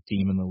any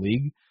team in the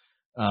league.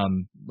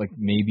 Like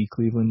maybe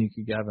Cleveland, you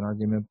could have an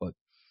argument, but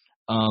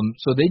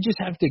so they just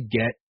have to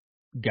get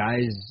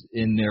guys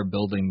in their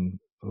building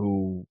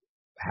who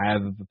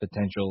have the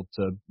potential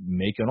to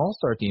make an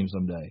all-star team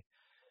someday.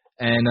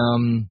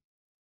 And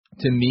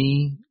to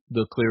me,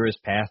 the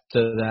clearest path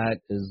to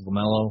that is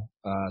LaMelo.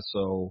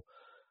 So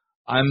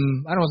I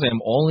don't want to say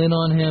I'm all in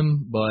on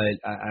him, but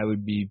I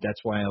would be.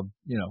 That's why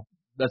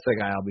that's the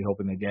guy I'll be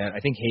hoping to get. I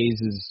think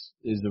Hayes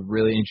is a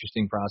really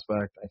interesting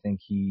prospect. I think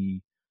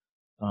he,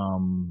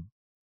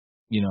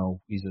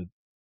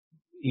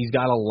 he's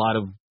got a lot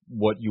of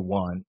what you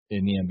want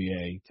in the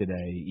NBA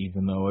today,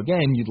 even though,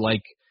 again, you'd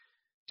like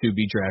to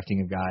be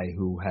drafting a guy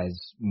who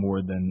has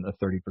more than a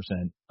 30%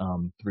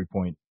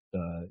 three-point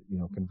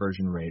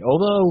conversion rate.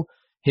 Although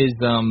his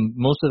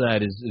most of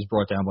that is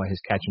brought down by his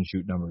catch and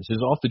shoot numbers.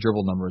 His off the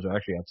dribble numbers are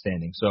actually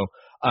outstanding. So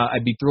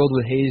I'd be thrilled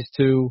with Hayes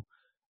too.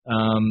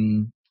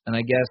 And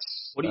I guess.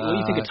 What do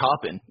you think of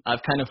Toppin?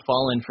 I've kind of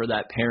fallen for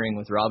that pairing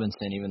with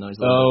Robinson, even though he's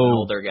a little bit of an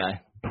older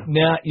guy.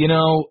 Nah,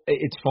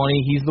 it's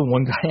funny. He's the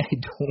one guy I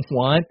don't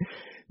want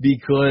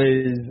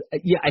because,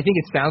 I think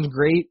it sounds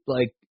great.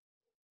 Like,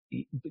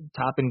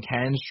 Toppin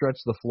can stretch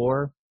the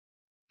floor,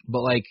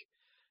 but, like,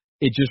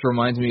 it just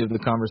reminds me of the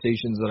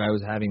conversations that I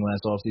was having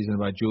last offseason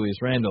about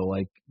Julius Randle.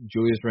 Like,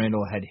 Julius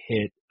Randle had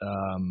hit,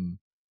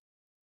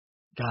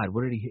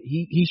 what did he hit?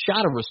 He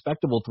shot a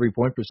respectable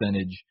 3-point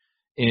percentage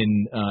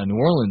in New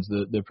Orleans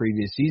the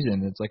previous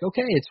season. It's like,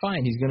 okay, it's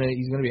fine. He's gonna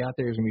be out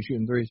there. He's gonna be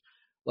shooting threes.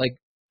 Like,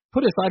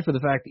 put aside for the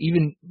fact,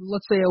 even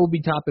let's say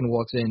Obi Toppin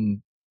walks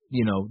in,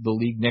 the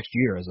league next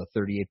year as a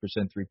 38%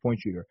 3-point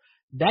shooter.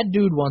 That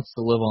dude wants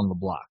to live on the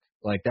block.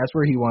 Like, that's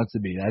where he wants to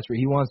be. That's where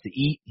he wants to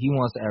eat. He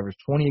wants to average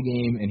 20 a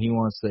game, and he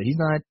wants to. He's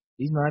not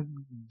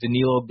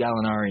Danilo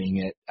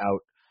Gallinariing it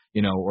out,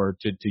 or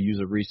to use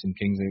a recent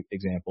Kings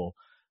example,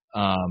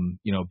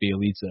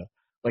 Bielitsa.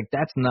 Like,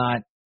 that's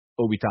not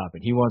Obi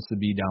Toppin. He wants to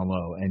be down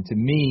low. And to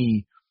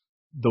me,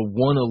 the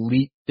one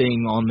elite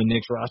thing on the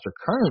Knicks roster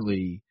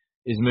currently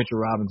is Mitchell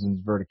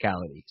Robinson's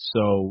verticality.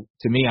 So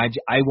to me,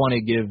 I want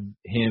to give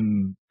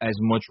him as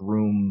much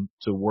room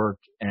to work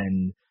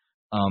and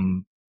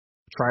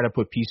try to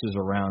put pieces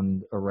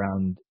around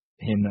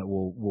him that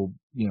will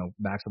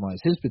maximize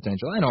his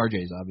potential, and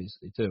RJ's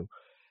obviously too.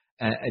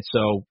 And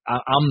so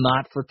I'm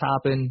not for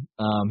Toppin.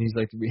 He's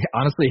like,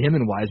 honestly, him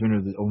and Wiseman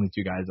are the only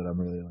two guys that I'm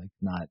really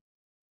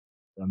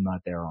I'm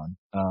not there on.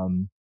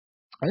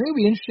 I think it'd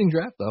be an interesting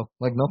draft though.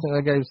 Like, nothing,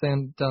 like I was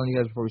telling you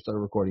guys before we started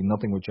recording,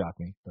 nothing would shock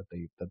me that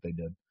they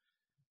did.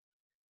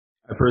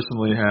 I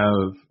personally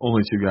have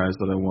only two guys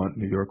that I want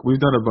in New York. We've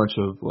done a bunch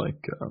of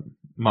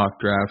mock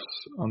drafts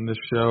on this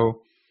show,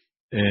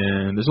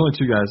 and there's only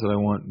two guys that I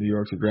want New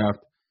York to draft.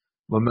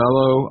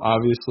 LaMelo,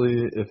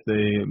 obviously, if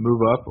they move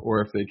up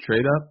or if they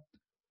trade up.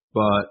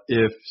 But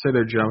if, say,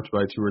 they're jumped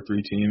by 2 or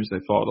 3 teams, they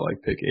fall to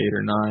pick 8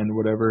 or 9,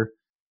 whatever.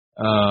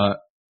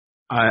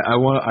 I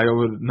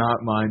would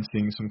not mind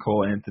seeing some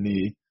Cole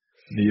Anthony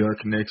New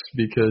York Knicks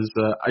because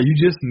you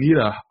just need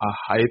a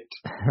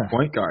hyped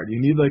point guard. You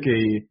need a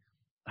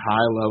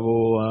high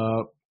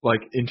level,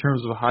 in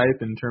terms of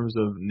hype, in terms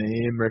of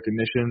name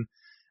recognition.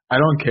 I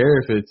don't care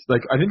if it's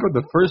I think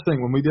the first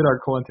thing when we did our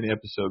Cole Anthony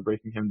episode,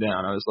 breaking him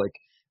down, I was like,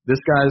 this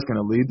guy is going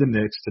to lead the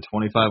Knicks to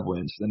 25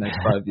 wins for the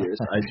next 5 years.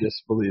 I just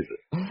believe it.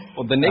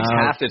 Well, the Knicks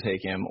have to take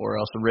him, or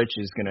else Rich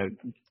is going to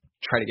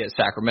try to get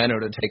Sacramento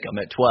to take him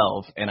at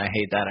 12, and I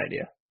hate that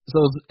idea.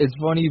 So it's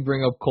funny you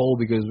bring up Cole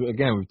because,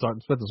 again, we've spent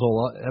this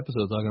whole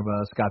episode talking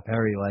about Scott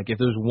Perry. Like, if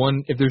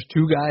there's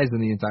 2 guys in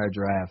the entire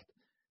draft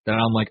that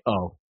I'm like,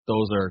 oh,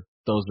 those are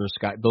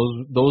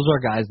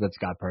guys that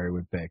Scott Perry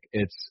would pick.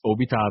 It's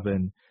Obi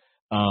Toppin,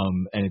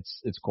 and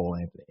it's Cole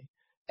Anthony.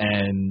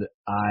 And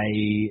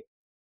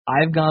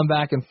I've gone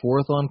back and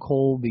forth on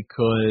Cole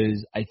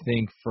because I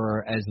think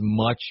for as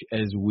much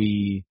as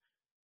we,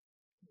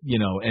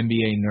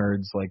 NBA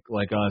nerds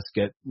like us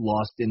get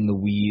lost in the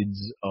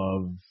weeds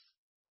of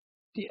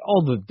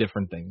all the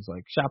different things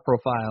like shot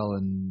profile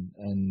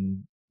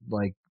and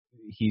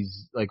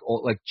he's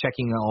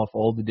checking off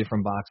all the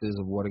different boxes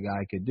of what a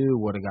guy could do,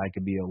 what a guy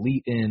could be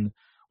elite in,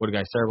 what a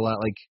guy's terrible at.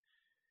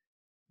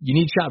 You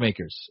need shot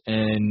makers,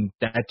 and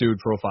that dude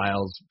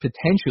profiles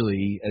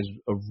potentially as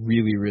a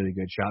really, really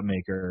good shot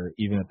maker,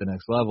 even at the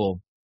next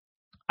level.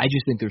 I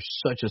just think there's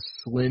such a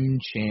slim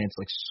chance,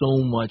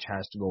 so much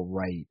has to go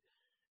right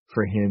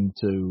for him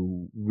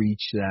to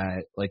reach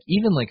that. I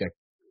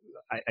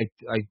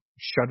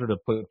shudder to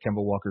put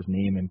Kemba Walker's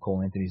name and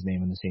Cole Anthony's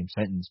name in the same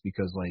sentence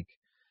because,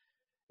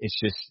 it's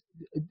just,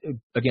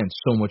 again,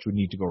 so much would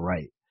need to go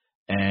right.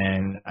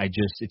 And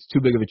it's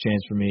too big of a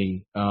chance for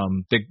me.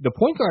 The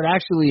point guard,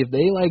 actually, if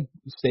they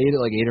stayed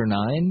at 8 or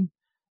 9,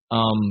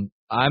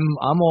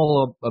 I'm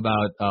all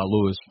about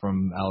Lewis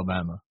from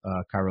Alabama,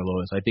 Kyra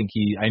Lewis.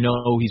 I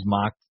know he's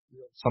mocked.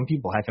 Some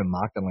people have him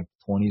mocked in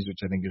 20s,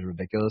 which I think is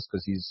ridiculous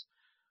because he's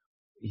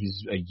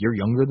a year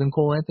younger than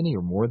Cole Anthony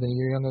or more than a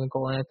year younger than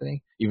Cole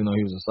Anthony, even though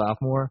he was a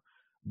sophomore.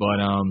 But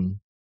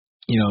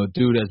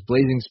dude has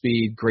blazing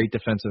speed, great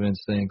defensive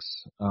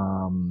instincts.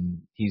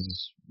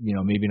 He's,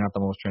 maybe not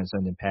the most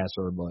transcendent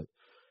passer, but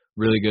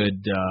really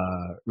good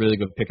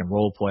pick and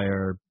roll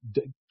player.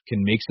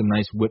 Can make some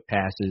nice whip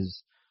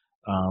passes.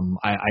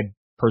 I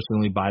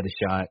personally buy the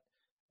shot.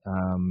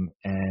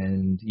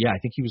 And yeah, I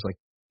think he was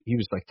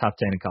top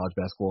 10 in college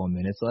basketball in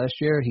minutes last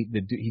year. He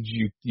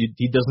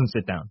doesn't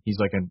sit down. He's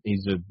an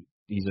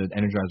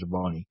Energizer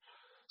bunny.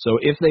 So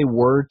if they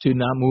were to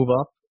not move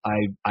up,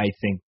 I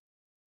think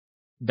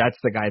that's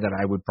the guy that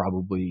I would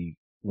probably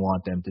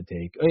want them to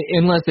take,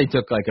 unless they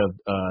took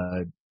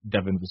a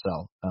Devin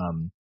Vassell,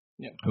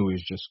 who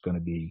is just going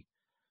to be,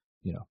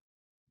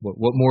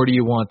 what more do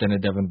you want than a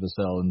Devin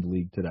Vassell in the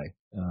league today?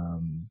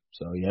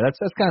 So yeah,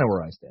 that's kind of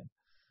where I stand.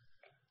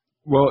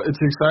 Well, it's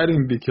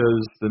exciting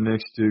because the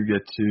Knicks do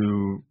get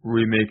to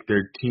remake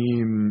their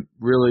team.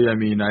 Really, I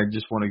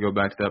just want to go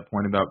back to that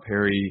point about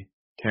Perry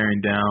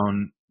tearing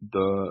down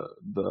the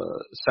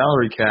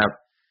salary cap.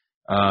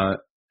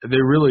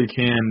 they really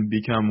can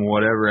become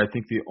whatever. I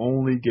think the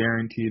only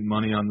guaranteed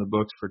money on the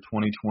books for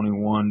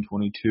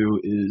 2021-22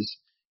 is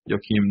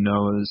Joakim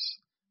Noah's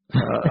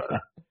money.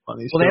 Well,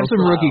 they have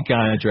some rookie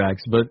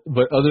contracts, but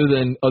other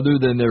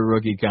than their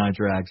rookie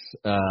contracts,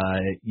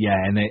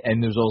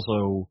 and there's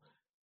also.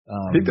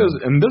 I think those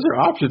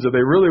are options. If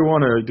they really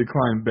want to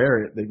decline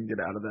Barrett, they can get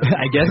out of that.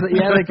 I guess,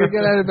 they could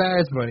get out of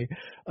Barrett's money.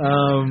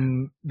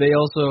 They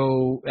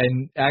also,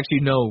 and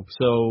actually no,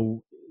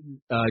 so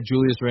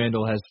Julius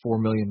Randle has $4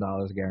 million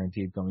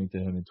guaranteed coming to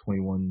him in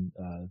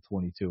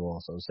 21-22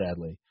 also,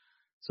 sadly.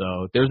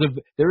 So there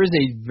is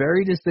a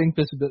very distinct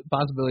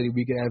possibility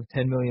we could have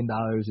 $10 million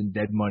in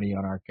dead money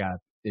on our cap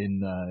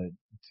in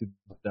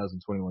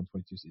 2021-22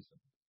 season.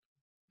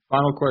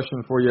 Final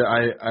question for you.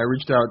 I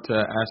reached out to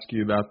ask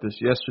you about this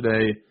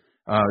yesterday.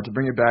 To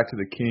bring it back to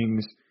the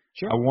Kings,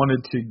 sure. I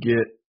wanted to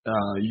get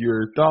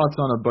your thoughts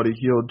on a Buddy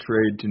Hield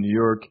trade to New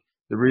York.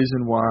 The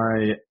reason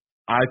why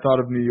I thought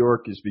of New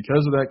York is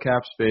because of that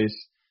cap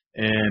space,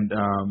 and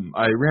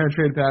I ran a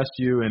trade past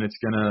you, and it's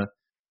gonna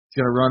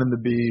run in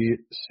the B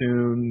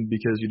soon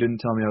because you didn't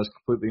tell me I was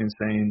completely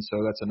insane.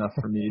 So that's enough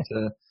for me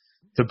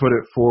to put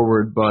it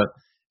forward, but.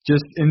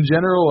 Just in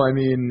general, I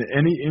mean,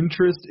 any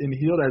interest in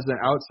Hield as an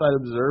outside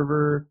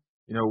observer?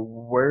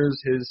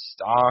 Where's his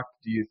stock?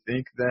 Do you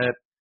think that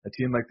a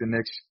team like the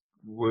Knicks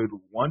would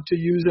want to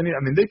use any?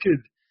 I mean, they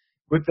could,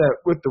 with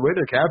the way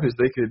their cap is,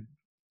 they could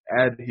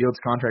add Hield's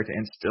contract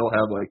and still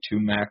have like 2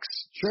 max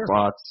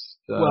spots.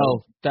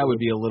 Well, that would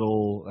be a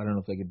little. I don't know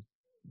if they could.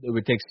 It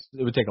would take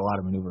a lot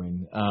of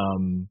maneuvering.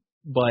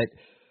 But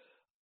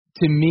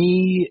to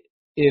me,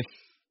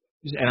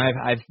 and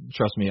I've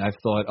trust me, I've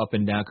thought up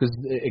and down because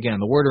again,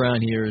 the word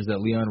around here is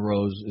that Leon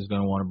Rose is going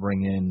to want to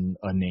bring in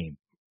a name,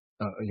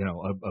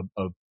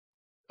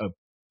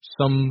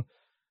 some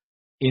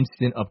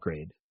instant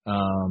upgrade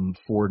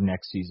for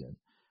next season,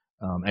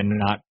 and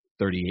not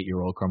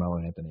 38-year-old Carmelo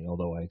Anthony,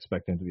 although I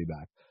expect him to be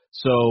back.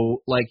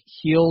 So like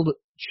Hield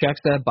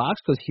checks that box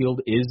because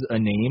Hield is a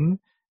name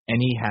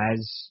and he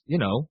has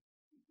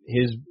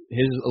his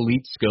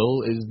elite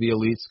skill is the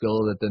elite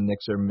skill that the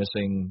Knicks are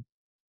missing.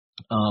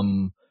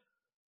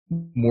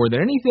 More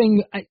than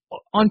anything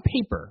on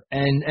paper.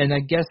 And I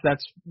guess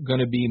that's going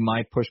to be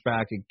my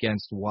pushback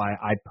against why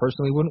I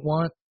personally wouldn't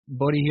want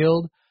Buddy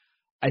Hield.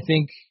 I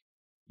think,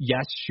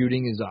 yes,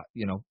 shooting is,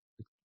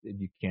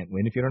 you can't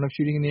win if you don't have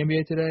shooting in the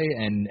NBA today,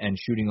 and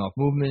shooting off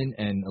movement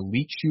and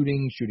elite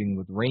shooting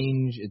with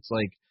range. It's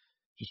like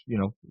just,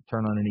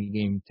 turn on any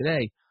game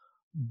today.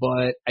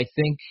 But I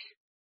think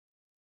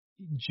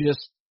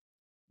just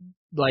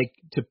like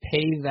to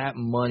pay that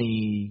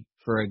money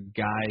for a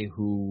guy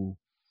who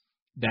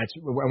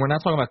we're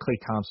not talking about Klay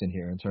Thompson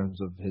here in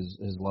terms of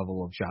his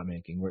level of shot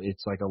making, where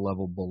it's like a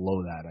level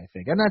below that, I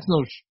think. And that's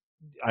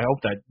I hope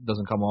that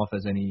doesn't come off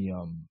as any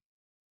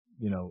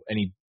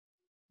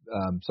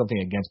something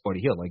against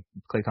Buddy Hield. Like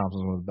Klay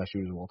Thompson is one of the best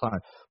shooters of all time,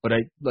 but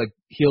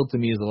Hield to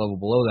me is the level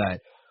below that.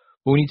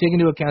 But when you take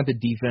into account the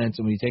defense,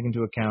 and when you take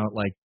into account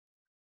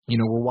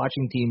we're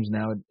watching teams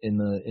now in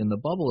the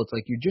bubble, it's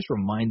like you're just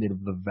reminded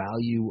of the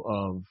value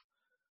of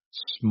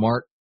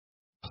smart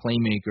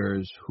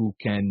playmakers who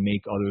can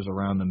make others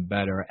around them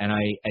better.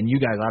 And you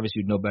guys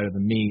obviously know better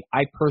than me.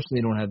 I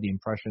personally don't have the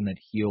impression that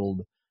Hield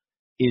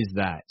is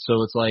that.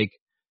 So it's like,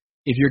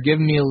 if you're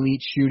giving me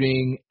elite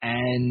shooting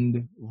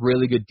and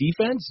really good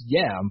defense,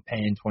 yeah, I'm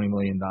paying $20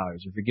 million.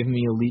 If you're giving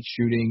me elite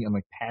shooting and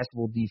like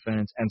passable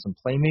defense and some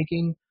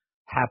playmaking,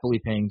 happily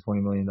paying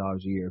 $20 million a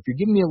year. If you're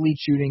giving me elite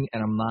shooting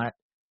and I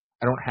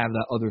don't have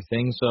that other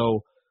thing.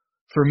 So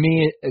for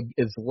me,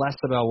 it's less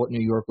about what New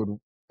York would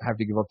have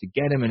to give up to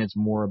get him, and it's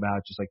more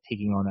about just like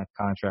taking on that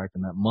contract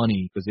and that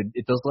money, because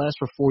it does last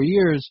for 4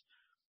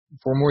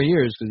 more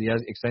years, because the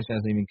extension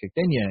hasn't even kicked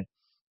in yet.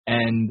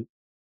 And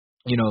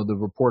the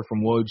report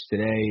from Woj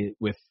today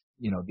with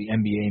the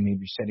NBA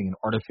maybe setting an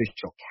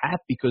artificial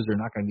cap because they're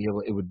not going to be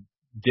able, it would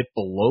dip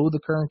below the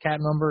current cap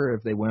number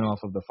if they went off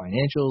of the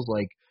financials.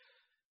 Like,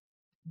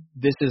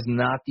 this is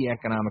not the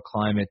economic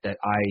climate that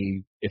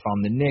if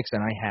I'm the Knicks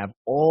and I have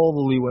all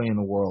the leeway in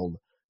the world,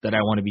 that I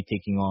want to be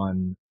taking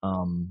on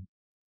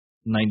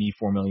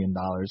 $94 million,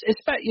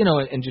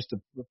 and just to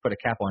put a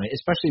cap on it,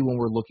 especially when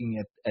we're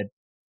looking at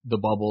the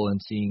bubble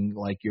and seeing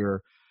like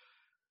your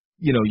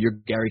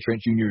Gary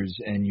Trent Jr.'s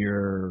and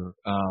your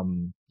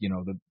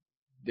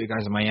the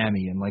guys in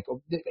Miami, and like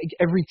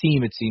every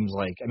team, it seems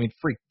like, I mean,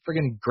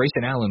 friggin'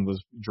 Grayson Allen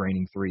was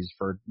draining threes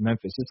for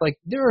Memphis. It's like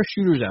there are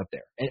shooters out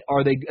there. And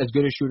are they as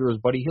good a shooter as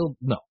Buddy Hield?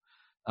 No.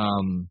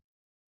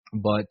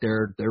 But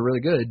they're really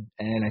good,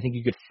 and I think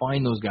you could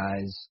find those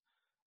guys,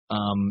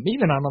 maybe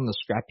not on the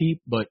scrap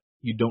heap, but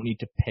you don't need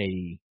to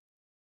pay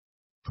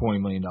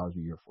 $20 million a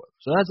year for them.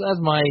 So that's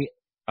my.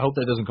 I hope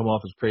that doesn't come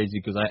off as crazy,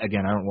 because I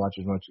don't watch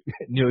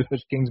nearly as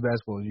much Kings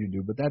basketball as you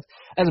do, but that's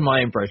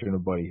my impression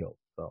of Buddy Hield.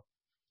 So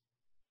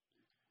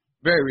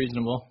very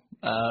reasonable,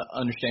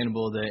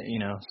 understandable that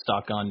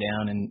stock gone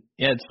down, and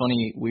yeah, it's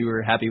funny, we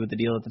were happy with the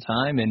deal at the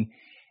time, and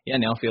yeah,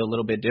 now feel a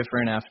little bit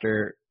different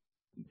after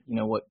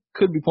what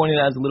could be pointed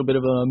as a little bit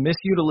of a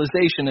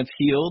misutilization of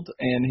Hield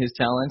and his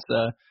talents.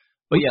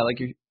 But yeah,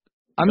 like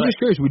I'm just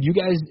curious. Would you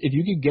guys, if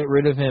you could get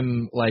rid of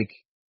him, like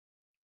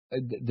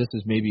this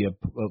is maybe a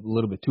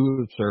little bit too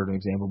absurd an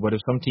example, but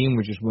if some team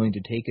was just willing to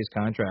take his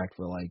contract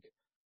for like,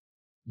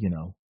 you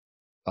know,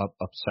 a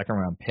second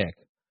round pick,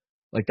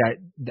 like that,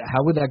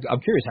 how would that? I'm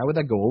curious. How would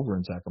that go over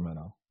in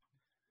Sacramento?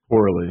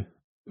 Poorly.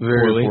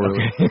 Very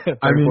poorly. Okay.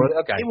 I mean,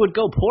 okay. It would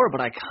go poor,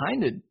 but I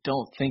kind of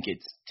don't think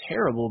it's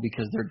terrible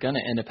because they're going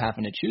to end up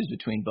having to choose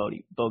between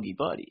Bogey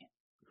Buddy.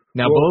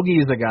 Now, Bogey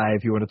is the guy.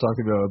 If you want to talk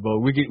about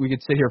Bogey, we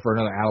could sit here for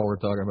another hour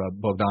talking about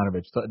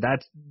Bogdanovich. So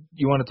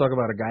you want to talk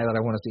about a guy that I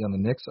want to see on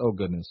the Knicks? Oh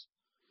goodness.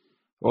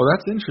 Well,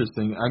 that's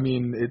interesting. I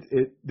mean,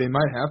 they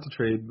might have to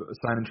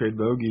sign and trade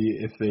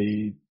Bogey if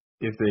they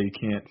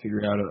can't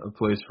figure out a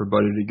place for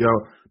Buddy to go.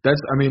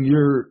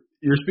 You're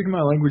speaking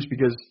my language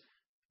because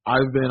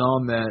I've been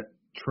on that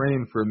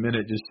train for a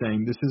minute, just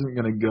saying this isn't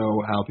going to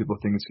go how people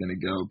think it's going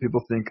to go.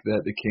 People think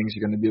that the Kings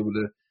are going to be able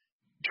to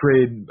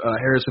trade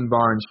Harrison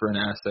Barnes for an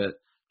asset.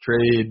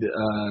 Trade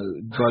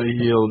Buddy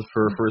Hield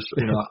for a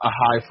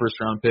high first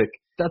round pick.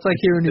 That's like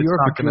here in New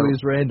York with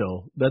Julius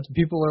Randle. That's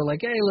people are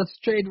like, hey, let's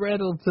trade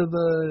Randle to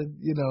the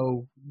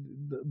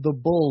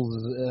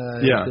Bulls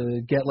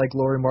to get like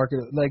Lauri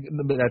Markkanen. Like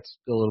that's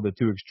a little bit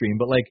too extreme,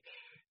 but like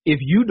if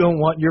you don't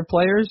want your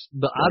players,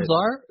 the odds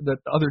are that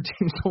other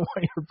teams don't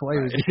want your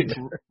players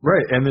either.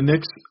 Right, and the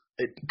Knicks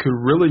could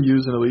really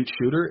use an elite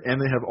shooter, and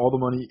they have all the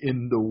money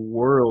in the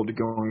world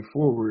going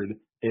forward.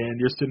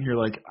 And you're sitting here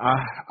like,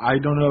 I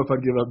don't know if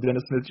I'd give up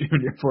Dennis Smith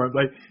Jr. for him.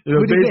 Like,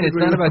 but again, it's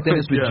not about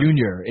Dennis Smith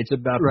Jr. It's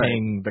about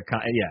paying the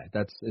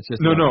it's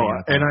just no,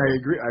 and I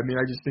agree. I mean,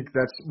 I just think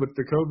that's with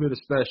the COVID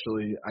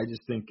especially. I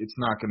just think it's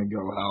not going to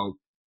go how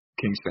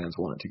Kings fans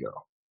want it to go.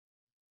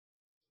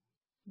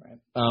 Right.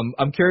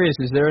 I'm curious.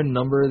 Is there a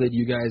number that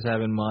you guys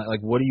have in mind?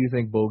 Like, what do you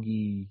think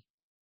Bogey?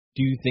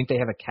 Do you think they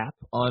have a cap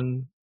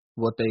on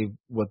what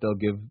they'll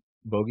give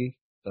Bogey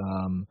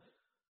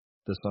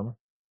this summer?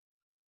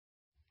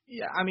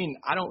 Yeah, I mean,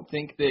 I don't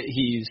think that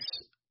he's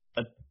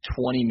a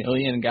 $20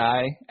 million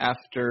guy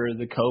after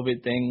the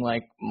COVID thing.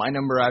 Like, my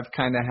number I've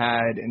kind of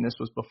had, and this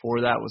was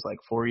before that, was like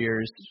 4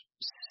 years,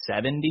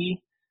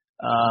 70.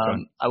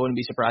 Okay. I wouldn't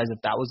be surprised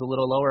if that was a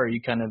little lower. Are you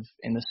kind of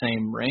in the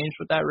same range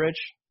with that, Rich?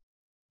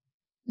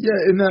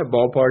 Yeah, in that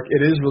ballpark.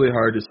 It is really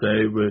hard to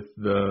say with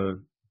the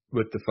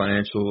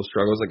financial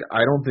struggles. Like,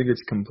 I don't think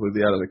it's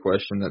completely out of the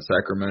question that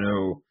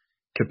Sacramento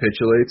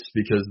capitulates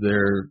because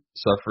they're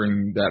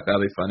suffering that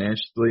badly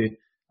financially.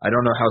 I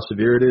don't know how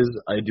severe it is.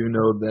 I do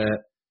know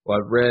that,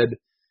 I've read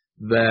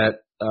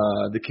that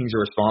the Kings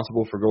are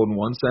responsible for Golden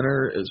One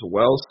Center as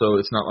well, so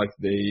it's not like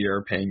they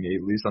are paying a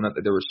lease on that,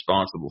 they're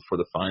responsible for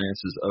the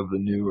finances of the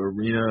new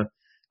arena.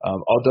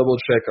 I'll double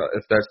check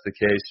if that's the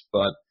case,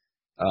 but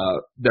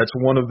that's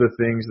one of the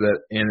things that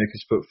Anik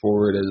has put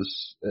forward as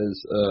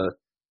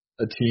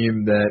a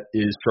team that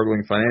is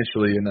struggling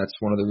financially, and that's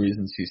one of the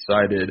reasons he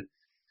cited.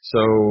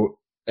 So,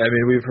 I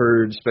mean, we've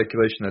heard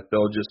speculation that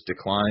they'll just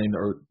decline,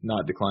 or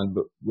not decline,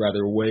 but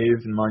rather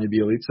waive Nemanja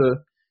Bjelica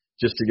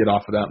just to get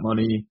off of that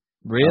money.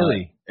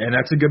 Really? And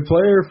that's a good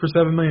player for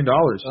 $7 million. I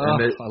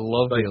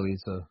love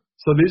Bjelica.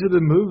 So these are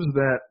the moves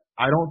that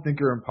I don't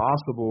think are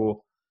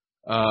impossible.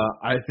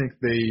 I think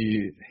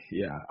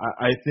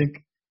I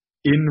think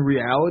in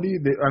reality,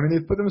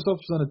 they've put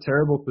themselves in a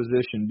terrible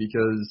position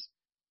because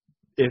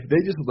if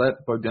they just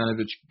let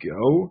Bogdanovich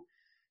go,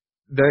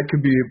 that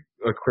could be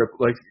a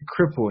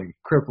crippling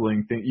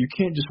thing. You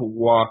can't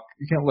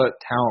let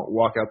talent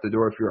walk out the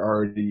door if you're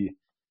already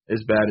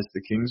as bad as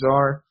the Kings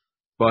are.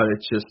 But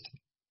it's just,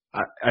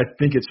 I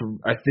think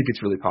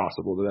it's really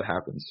possible that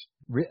happens.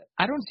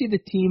 I don't see the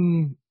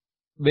team.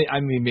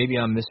 I mean, maybe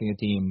I'm missing a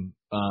team.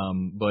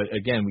 But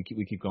again, we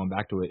keep going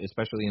back to it,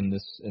 especially in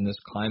this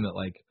climate.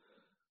 Like,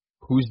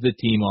 who's the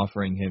team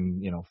offering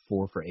him,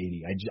 4 for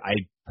 $80?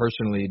 I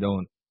personally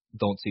don't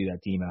see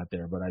that team out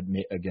there. But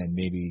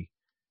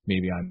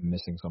maybe I'm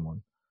missing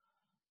someone.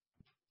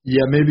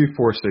 Yeah, maybe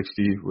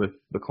 460 with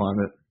the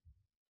climate.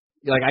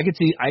 Like I could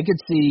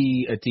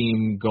see a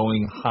team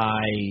going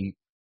high,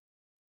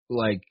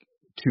 like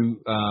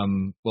to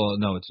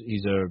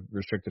he's a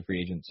restricted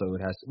free agent, so it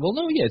has to. Well,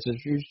 no, yeah, it's a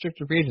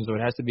restricted free agent, so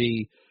it has to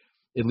be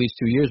at least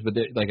 2 years, but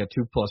like a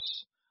 2+1,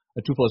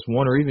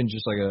 or even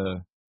just like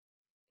a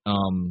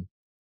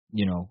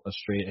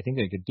straight. I think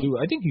you could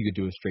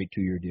do a straight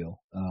 2-year deal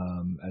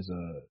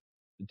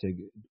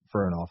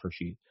for an offer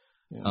sheet.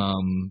 Yeah.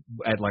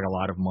 At like a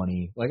lot of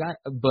money, but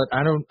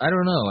I don't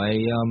know.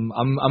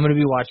 I'm gonna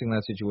be watching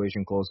that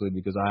situation closely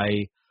because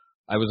I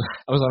was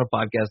on a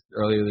podcast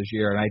earlier this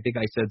year and I think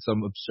I said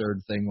some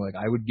absurd thing like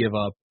I would give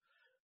up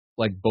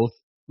like both.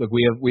 Like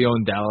we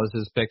own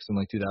Dallas's picks in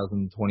like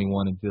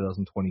 2021 and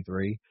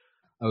 2023.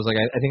 I was like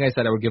I think I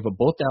said I would give up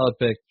both Dallas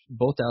picks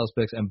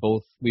and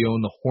we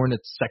own the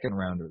Hornets second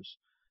rounders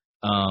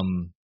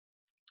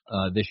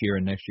this year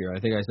and next year. I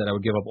think I said I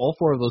would give up all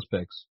 4 of those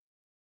picks.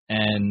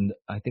 And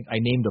I think I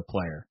named a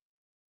player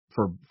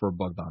for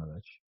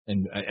Bogdanovich,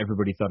 and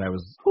everybody thought it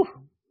was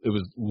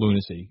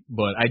lunacy.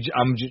 But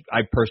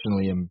I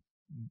personally am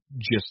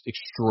just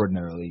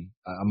extraordinarily.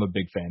 I'm a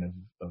big fan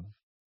of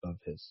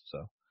his.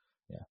 So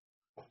yeah.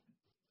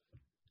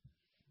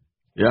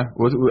 Yeah,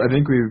 well, I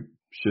think we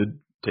should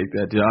take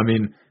that deal. I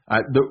mean,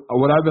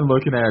 what I've been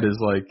looking at is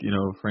like,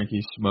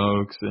 Frankie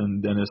Smokes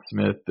and Dennis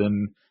Smith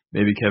and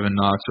maybe Kevin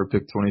Knox for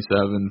pick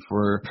 27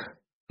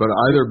 but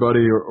either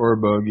Buddy or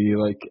Bogey,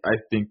 like, I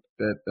think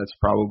that's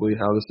probably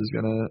how this is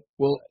gonna.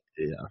 Well,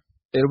 yeah.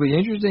 It'll be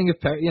interesting if,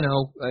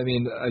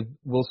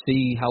 we'll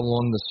see how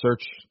long the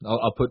search,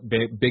 I'll put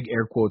big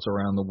air quotes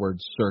around the word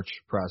search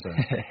process.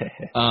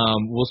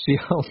 We'll see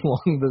how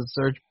long the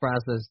search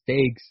process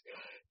takes.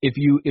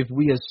 If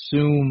we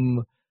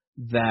assume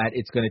that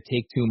it's going to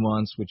take 2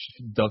 months, which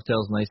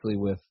dovetails nicely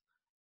with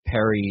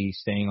Perry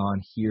staying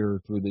on here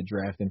through the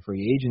draft and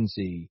free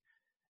agency,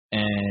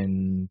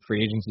 and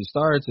free agency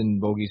starts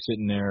and Bogey's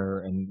sitting there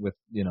and with,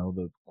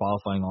 the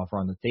qualifying offer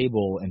on the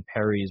table and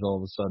Perry's all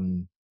of a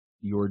sudden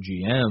your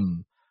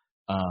GM,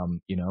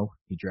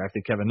 he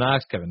drafted Kevin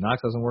Knox. Kevin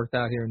Knox hasn't worked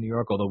out here in New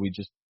York, although we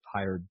just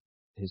hired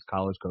his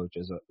college coach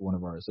as one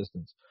of our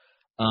assistants.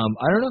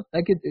 I don't know.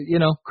 I could,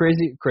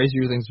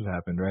 crazier things have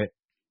happened, right?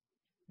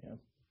 Yeah.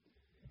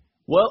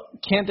 Well,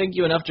 can't thank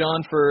you enough,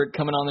 John, for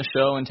coming on the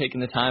show and taking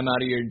the time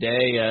out of your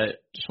day.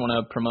 Just want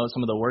to promote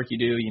some of the work you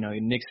do.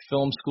 Nick's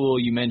Film School,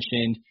 you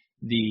mentioned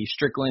the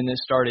Strickland that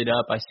started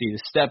up. I see the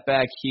Step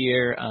Back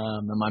here.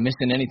 Am I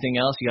missing anything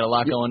else? You got a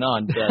lot going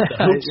on. The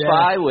Hoop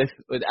Spy with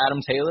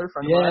Adam Taylor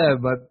from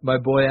my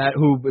boy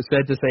who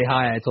said to say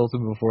hi. I told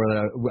him before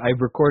that I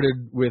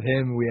recorded with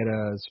him. We had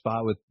a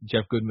spot with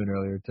Jeff Goodman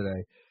earlier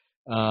today.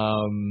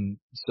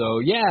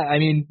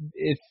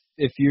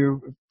 If you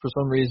for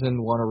some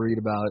reason want to read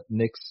about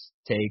Nick's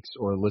takes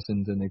or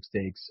listen to Nick's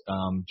takes,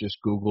 just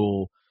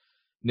Google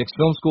Nick's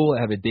Film School.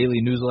 I have a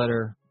daily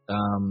newsletter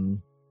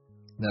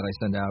that I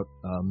send out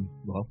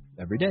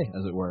every day,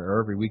 as it were,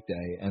 or every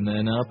weekday, and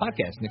then a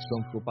podcast, Nick's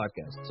Film School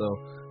podcast. So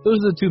those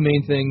are the two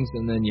main things,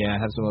 and then I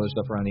have some other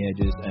stuff around the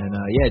edges, and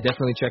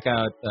definitely check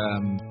out.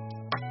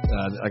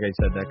 Like I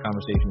said, that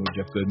conversation with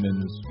Jeff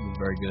Goodman was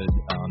very good.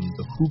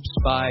 The Hoop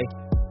Spy,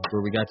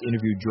 where we got to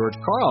interview George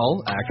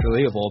Karl,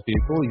 actually, of all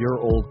people, your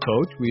old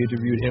coach. We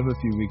interviewed him a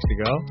few weeks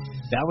ago.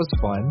 That was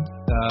fun.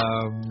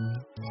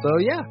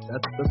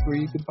 That's where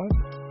you can find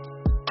it.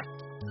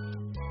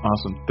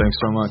 Awesome. Thanks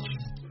so much.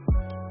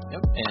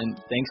 Yep. And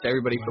thanks to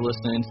everybody for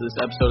listening to this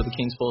episode of the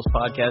Kings Pulse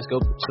podcast.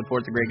 Go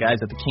support the great guys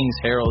at the Kings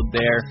Herald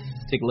there.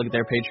 Take a look at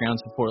their Patreon,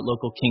 support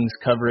local Kings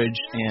coverage.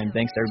 And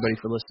thanks to everybody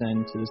for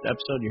listening to this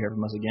episode. You'll hear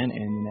from us again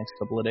in the next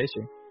couple of days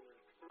here.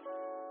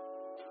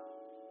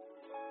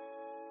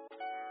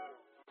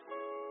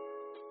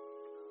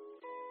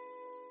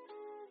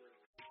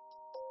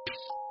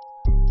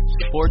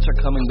 Sports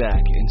are coming back,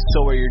 and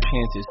so are your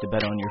chances to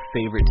bet on your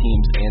favorite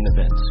teams and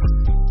events.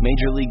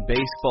 Major League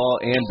Baseball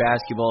and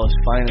basketball is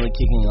finally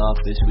kicking off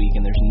this week,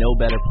 and there's no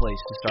better place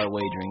to start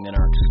wagering than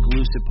our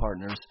exclusive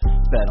partners,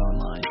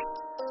 BetOnline.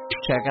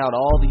 Check out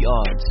all the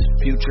odds,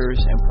 futures,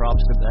 and props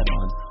to bet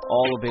on,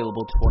 all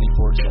available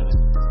 24/7.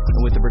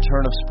 And with the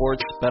return of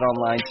sports,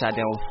 BetOnline sat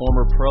down with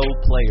former pro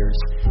players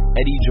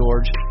Eddie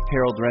George,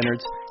 Harold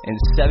Reynolds, and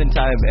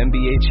 7-time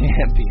NBA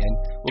champion,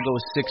 we'll go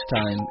with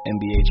 6-time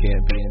NBA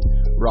champion,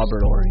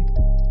 Robert Horry.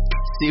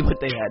 See what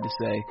they had to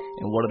say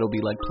and what it'll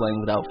be like playing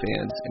without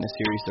fans in a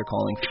series they're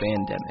calling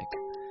Fandemic.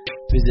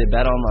 Visit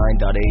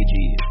betonline.ag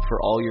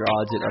for all your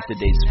odds and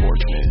up-to-date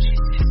sports news.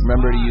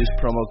 Remember to use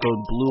promo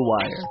code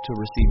BLUEWIRE to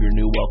receive your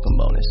new welcome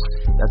bonus.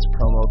 That's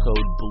promo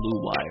code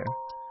BLUEWIRE.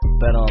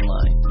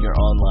 BetOnline, your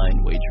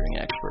online wagering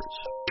experts.